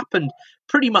semi-final? It's happened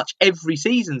pretty much every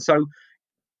season. So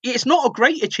it's not a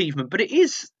great achievement, but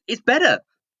it's better.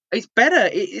 It's better.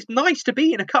 It's nice to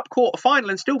be in a cup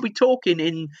quarter-final and still be talking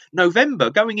in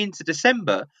November, going into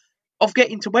December, of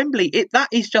getting to Wembley. That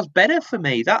is just better for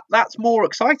me. That's more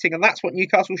exciting, and that's what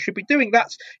Newcastle should be doing.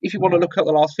 That's, if you want to look at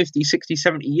the last 50, 60,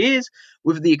 70 years,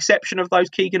 with the exception of those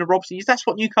Keegan and Robson years, that's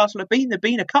what Newcastle have been. They've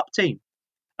been a cup team.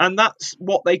 And that's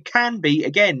what they can be.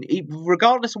 Again,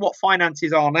 regardless of what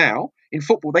finances are now in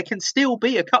football, they can still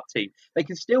be a cup team. They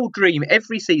can still dream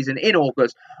every season in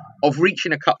August of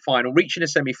reaching a cup final, reaching a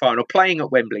semi-final, playing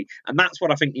at Wembley. And that's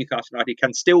what I think Newcastle United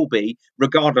can still be,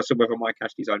 regardless of whether Mike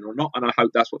Ashley's owner or not. And I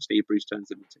hope that's what Steve Bruce turns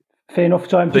them into. Fair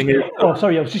enough. So I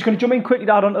was just going to jump in quickly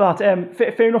to add on to that.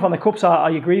 Fair enough on the cups.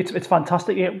 I agree. It's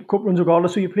fantastic. Cup runs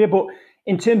regardless who you play. But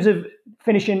in terms of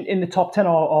finishing in the top 10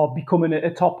 or becoming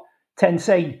a top 10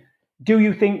 side, do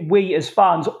you think we as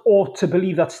fans ought to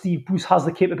believe that Steve Bruce has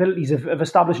the capabilities of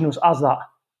establishing us as that?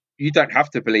 You don't have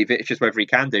to believe it. It's just whether he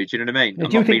can do. Do you know what I mean?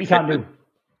 Do you think he can do?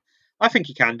 I think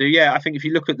he can do, yeah. I think if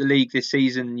you look at the league this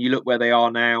season, you look where they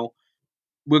are now,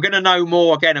 we're going to know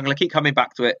more. Again, I'm going to keep coming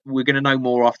back to it. We're going to know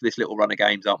more after this little run of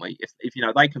games, aren't we? If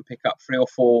they can pick up 3 or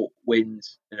 4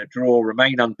 wins in a draw,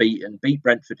 remain unbeaten, beat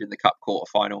Brentford in the cup quarter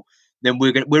final, then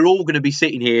we're all going to be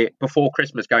sitting here before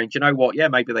Christmas going, do you know what? Yeah,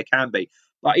 maybe they can be.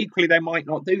 But equally, they might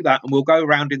not do that, and we'll go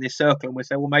around in this circle and we'll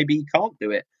say, well, maybe he can't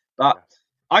do it. But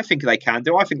I think they can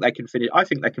do. I think they can finish. I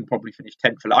think they can probably finish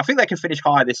 10th. I think they can finish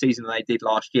higher this season than they did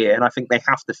last year, and I think they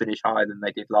have to finish higher than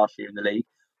they did last year in the league.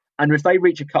 And if they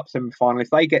reach a cup semi-final, if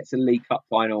they get to the League Cup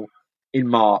final in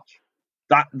March,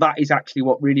 that is actually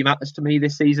what really matters to me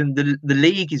this season. The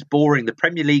league is boring. The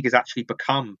Premier League has actually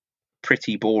become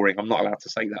pretty boring. I'm not allowed to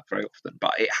say that very often,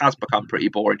 but it has become pretty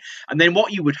boring. And then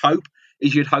what you would hope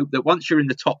is you'd hope that once you're in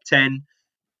the top 10,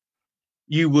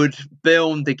 you would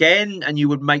build again and you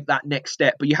would make that next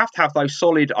step. But you have to have those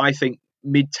solid, I think,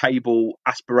 mid-table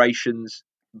aspirations.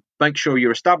 Make sure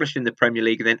you're established in the Premier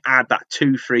League and then add that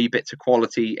 2-3 bits of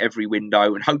quality every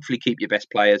window and hopefully keep your best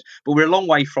players. But we're a long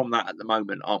way from that at the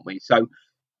moment, aren't we? So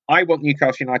I want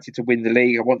Newcastle United to win the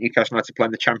league. I want Newcastle United to play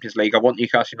in the Champions League. I want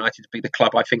Newcastle United to be the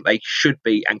club I think they should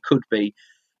be and could be,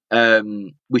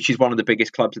 which is one of the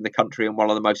biggest clubs in the country and one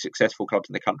of the most successful clubs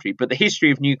in the country. But the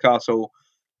history of Newcastle,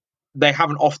 they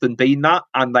haven't often been that,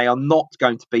 and they are not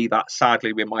going to be that,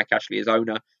 sadly, with Mike Ashley as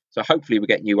owner. So hopefully we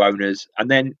get new owners,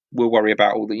 and then we'll worry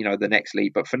about all the the next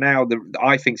league. But for now,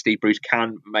 I think Steve Bruce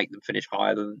can make them finish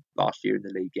higher than last year in the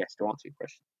league. Yes, to answer your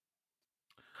question.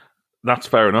 That's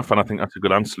fair enough, and I think that's a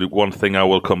good answer, Luke. One thing I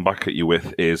will come back at you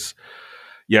with is,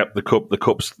 the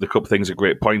cup thing's a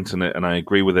great point in it, and I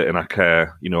agree with it. And I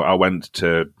care. I went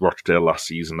to Rochdale last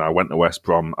season. I went to West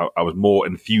Brom. I was more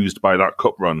enthused by that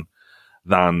cup run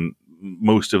than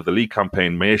most of the league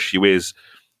campaign. My issue is,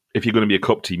 if you're going to be a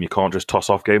cup team, you can't just toss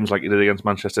off games like you did against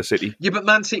Manchester City. Yeah, but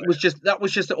Man City was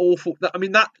just awful.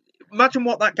 Imagine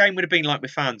what that game would have been like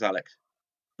with fans, Alex.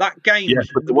 That game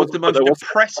was the most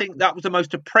depressing. That was the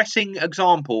most depressing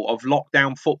example of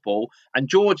lockdown football. And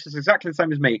George is exactly the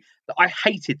same as me. That I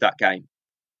hated that game.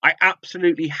 I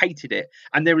absolutely hated it.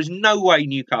 And there is no way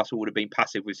Newcastle would have been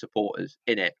passive with supporters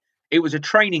in it. It was a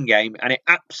training game, and it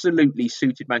absolutely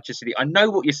suited Manchester City. I know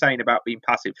what you're saying about being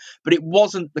passive, but it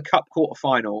wasn't the cup quarter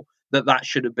final that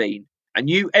should have been.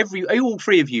 And all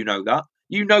 3 of you know that.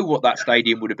 You know what that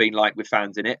stadium would have been like with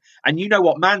fans in it. And you know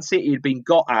what Man City had been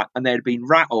got at, and they had been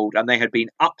rattled, and they had been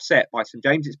upset by St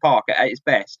James's Park at its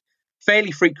best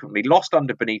fairly frequently, lost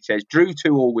under Benitez, drew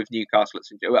 2-2 with Newcastle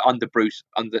under Bruce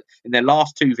in their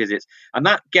last 2 visits. And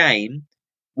that game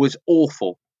was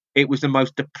awful. It was the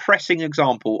most depressing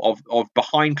example of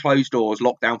behind closed doors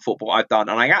lockdown football I've done.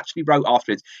 And I actually wrote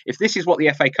afterwards, if this is what the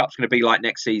FA Cup's going to be like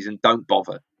next season, don't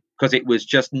bother. Because it was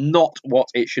just not what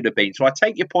it should have been. So I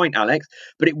take your point, Alex,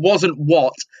 but it wasn't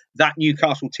what that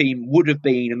Newcastle team would have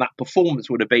been, and that performance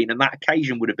would have been, and that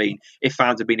occasion would have been if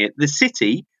fans had been here. The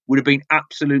City would have been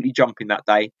absolutely jumping that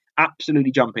day,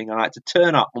 absolutely jumping. And I had to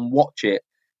turn up and watch it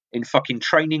in fucking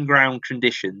training ground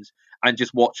conditions and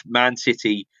just watch Man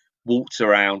City waltz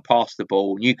around, pass the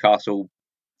ball, Newcastle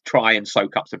try and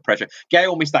soak up some pressure.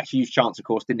 Gale missed that huge chance, of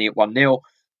course, didn't he, at 1-0.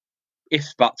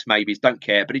 Ifs, buts, maybes, don't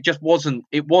care. But it just wasn't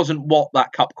what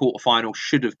that cup quarter final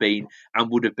should have been and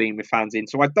would have been with fans in.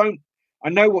 So I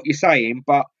know what you're saying,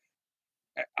 but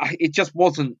it just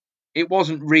wasn't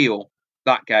real,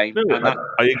 that game. No,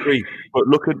 I agree. But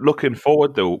looking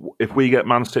forward, though, if we get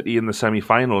Man City in the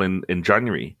semi-final in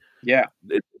January,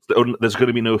 there's going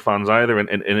to be no fans either. And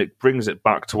it brings it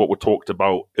back to what we talked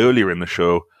about earlier in the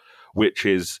show, which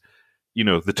is,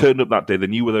 they turned up that day, they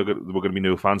knew there were going to be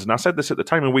no fans. And I said this at the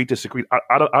time, and we disagreed.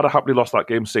 I'd have happily lost that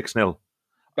game 6-0.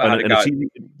 And it's easy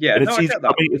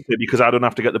for me to say because I don't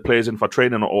have to get the players in for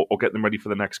training or get them ready for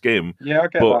the next game. Yeah, I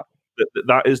get that.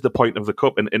 That is the point of the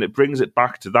cup, and it brings it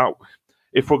back to that.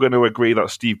 If we're going to agree that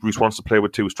Steve Bruce wants to play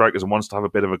with 2 strikers and wants to have a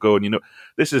bit of a go, and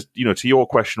this is, to your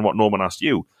question, what Norman asked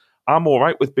you, I'm all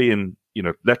right with being,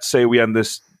 let's say we end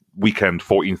this weekend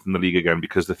 14th in the league again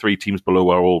because the 3 teams below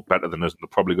are all better than us and they're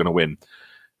probably going to win.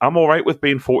 I'm all right with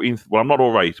being 14th. Well, I'm not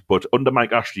all right, but under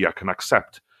Mike Ashley, I can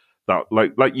accept that.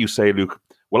 Like you say, Luke,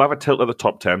 we'll have a tilt at the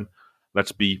top 10.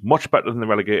 Let's be much better than the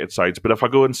relegated sides. But if I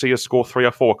go and see us score 3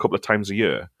 or 4 a couple of times a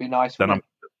year, be nice. Then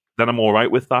I'm all right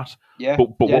with that. Yeah. But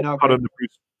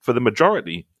for the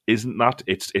majority, isn't that?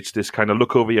 It's this kind of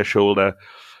look over your shoulder.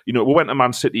 We went to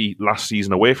Man City last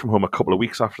season away from home a couple of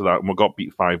weeks after that, and we got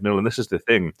beat 5-0. And this is the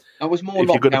thing. It was more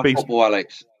lockdown football,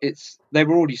 Alex. They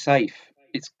were already safe.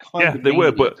 It's kind of they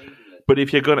were, but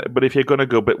if you're gonna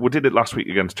go, but we did it last week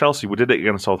against Chelsea. We did it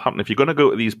against Southampton. If you're gonna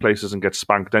go to these places and get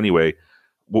spanked anyway,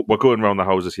 we're going around the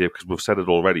houses here because we've said it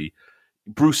already.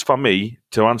 Bruce, for me,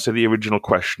 to answer the original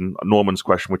question, Norman's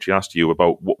question, which he asked you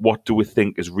about what do we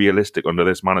think is realistic under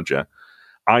this manager,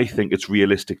 I think it's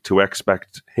realistic to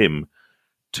expect him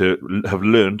to have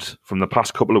learnt from the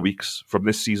past couple of weeks, from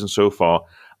this season so far.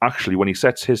 Actually, when he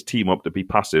sets his team up to be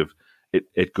passive,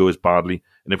 it goes badly.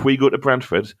 And if we go to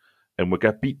Brentford and we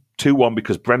get beat 2-1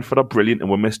 because Brentford are brilliant and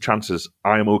we miss chances,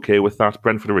 I am okay with that.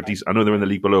 Brentford are a decent. I know they're in the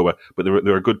league below, but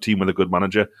they're a good team with a good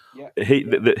manager. Yeah.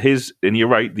 And you're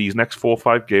right, these next 4 or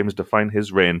 5 games define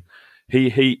his reign.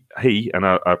 He, and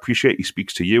I appreciate he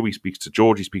speaks to you, he speaks to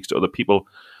George, he speaks to other people.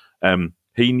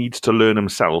 He needs to learn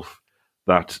himself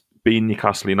that being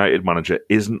Newcastle United manager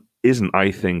isn't,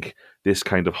 I think, this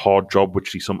kind of hard job which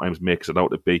he sometimes makes it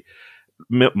out to be.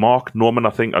 Mark, Norman,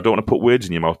 I don't want to put words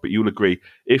in your mouth, but you'll agree,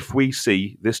 if we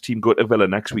see this team go to Villa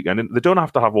next weekend, and they don't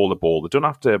have to have all the ball, they don't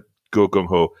have to go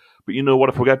gung-ho, but you know what,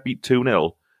 if we get beat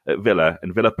 2-0 at Villa,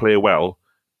 and Villa play well,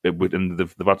 and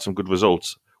they've had some good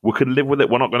results, we can live with it.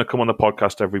 We're not going to come on the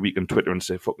podcast every week on Twitter and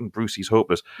say, fucking Bruce, he's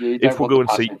hopeless. If we go and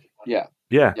see...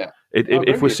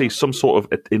 If we see some sort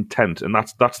of intent, and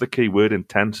that's the key word,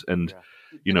 intent, and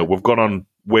we've gone on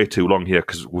way too long here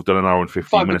because we've done an hour and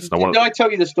 15 minutes. Did I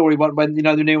tell you the story when the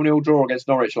 0-0 draw against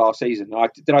Norwich last season?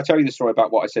 Did I tell you the story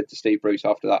about what I said to Steve Bruce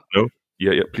after that? No.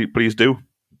 Yeah. Please do.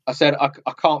 I said I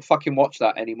can't fucking watch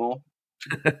that anymore.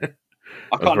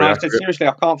 I can't. No, I said seriously,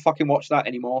 I can't fucking watch that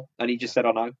anymore. And he just said,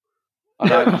 I know.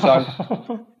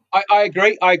 So I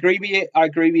agree. I agree with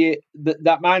you.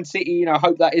 That Man City, I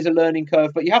hope that is a learning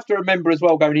curve. But you have to remember as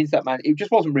well, going into that, it just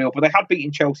wasn't real. But they had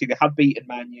beaten Chelsea, they had beaten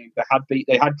Man U, they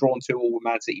had drawn 2-2 with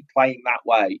Man City playing that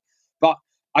way. But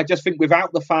I just think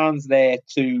without the fans there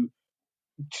to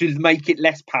make it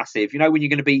less passive, when you're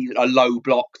going to be a low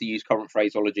block, to use current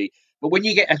phraseology. But when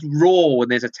you get a raw and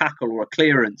there's a tackle or a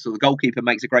clearance or the goalkeeper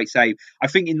makes a great save, I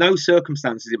think in those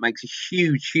circumstances it makes a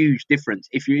huge, huge difference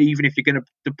if you're going to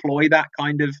deploy that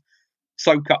kind of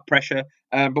soak up pressure.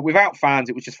 But without fans,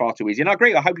 it was just far too easy. And I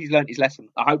agree. I hope he's learned his lesson.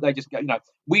 I hope they just go,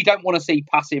 we don't want to see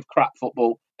passive crap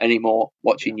football anymore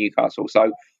watching Newcastle.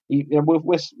 So I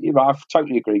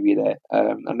totally agree with you there.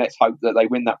 And let's hope that they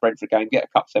win that Brentford game, get a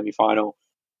cup semi-final,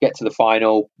 get to the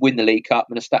final, win the League Cup,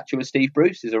 and a statue of Steve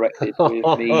Bruce is erected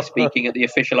with me speaking at the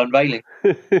official unveiling.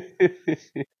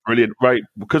 Brilliant. Right,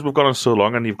 because we've gone on so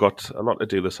long and you've got a lot to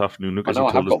do this afternoon. Lucas,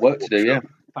 I have got work to do, yeah.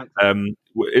 Thanks. I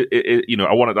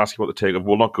wanted to ask you about the take of,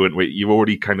 we'll not go into it. You've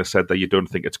already kind of said that you don't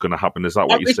think it's going to happen. Is that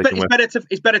what you're sticking with?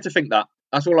 It's better to think that.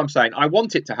 That's all I'm saying. I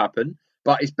want it to happen,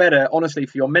 but it's better, honestly,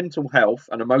 for your mental health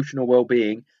and emotional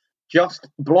well-being, just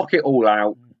block it all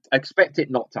out. Expect it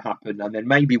not to happen, and then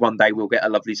maybe one day we'll get a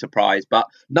lovely surprise. But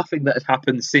nothing that has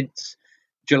happened since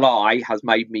July has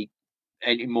made me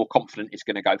any more confident it's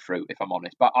going to go through, if I'm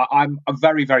honest. But I'm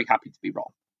very, very happy to be wrong.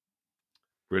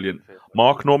 Brilliant.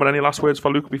 Mark, Norman, any last words for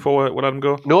Luke before we let him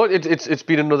go? No, it's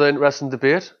been another interesting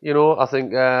debate. I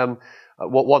think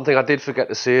one thing I did forget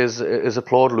to say is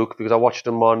applaud Luke, because I watched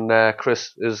him on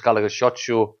Chris Gallagher's Shot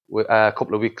Show a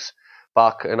couple of weeks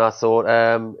back, and I thought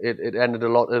it ended a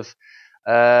lot of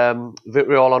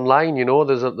vitriol online.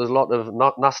 There's a lot of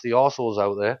nasty arseholes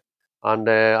out there, and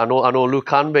I know Luke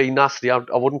can be nasty. I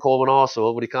wouldn't call him an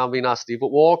arsehole, but he can be nasty.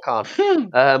 But War can.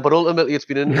 But ultimately, it's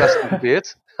been an interesting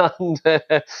debate, and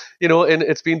and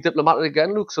it's been diplomatic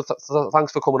again, Luke. So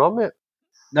thanks for coming on, mate.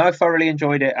 No, I thoroughly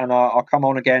enjoyed it, and I'll come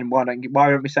on again. Why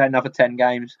don't we say another 10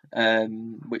 games,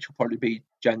 which will probably be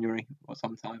January or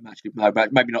sometime, actually. No,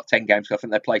 maybe not 10 games, because I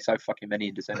think they play so fucking many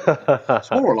in December. I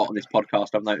swore a lot on this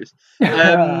podcast, I've noticed.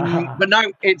 But no,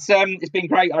 it's been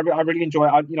great. I really enjoy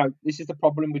it. This is the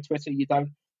problem with Twitter. You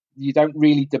don't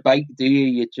really debate, do you?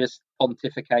 You just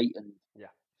pontificate and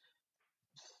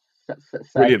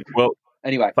Brilliant. Well,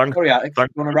 anyway, thanks. Sorry, Alex. You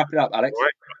want to wrap it up, Alex?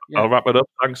 Right. Yeah. I'll wrap it up.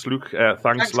 Thanks, Luke.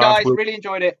 Thanks, guys. Really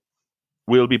enjoyed it.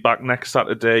 We'll be back next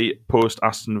Saturday post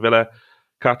Aston Villa.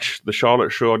 Catch the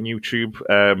Charlotte Show on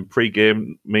YouTube.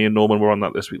 Pre-game, me and Norman were on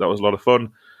that this week. That was a lot of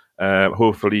fun.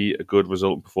 Hopefully, a good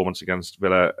result and performance against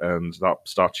Villa, and that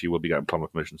statue will be getting planning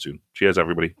permission soon. Cheers,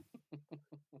 everybody.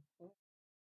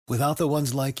 Without the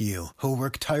ones like you, who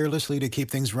work tirelessly to keep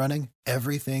things running,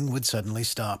 everything would suddenly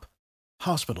stop.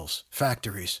 Hospitals,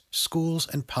 factories, schools,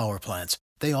 and power plants,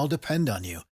 they all depend on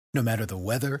you. No matter the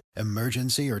weather,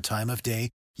 emergency, or time of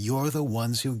day, you're the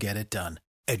ones who get it done.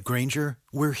 At Grainger,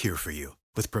 we're here for you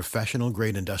with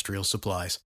professional-grade industrial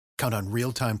supplies. Count on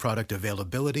real-time product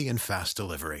availability and fast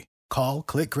delivery. Call,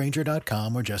 click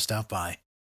Grainger.com, or just stop by.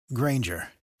 Grainger,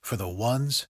 for the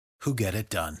ones who get it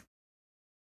done.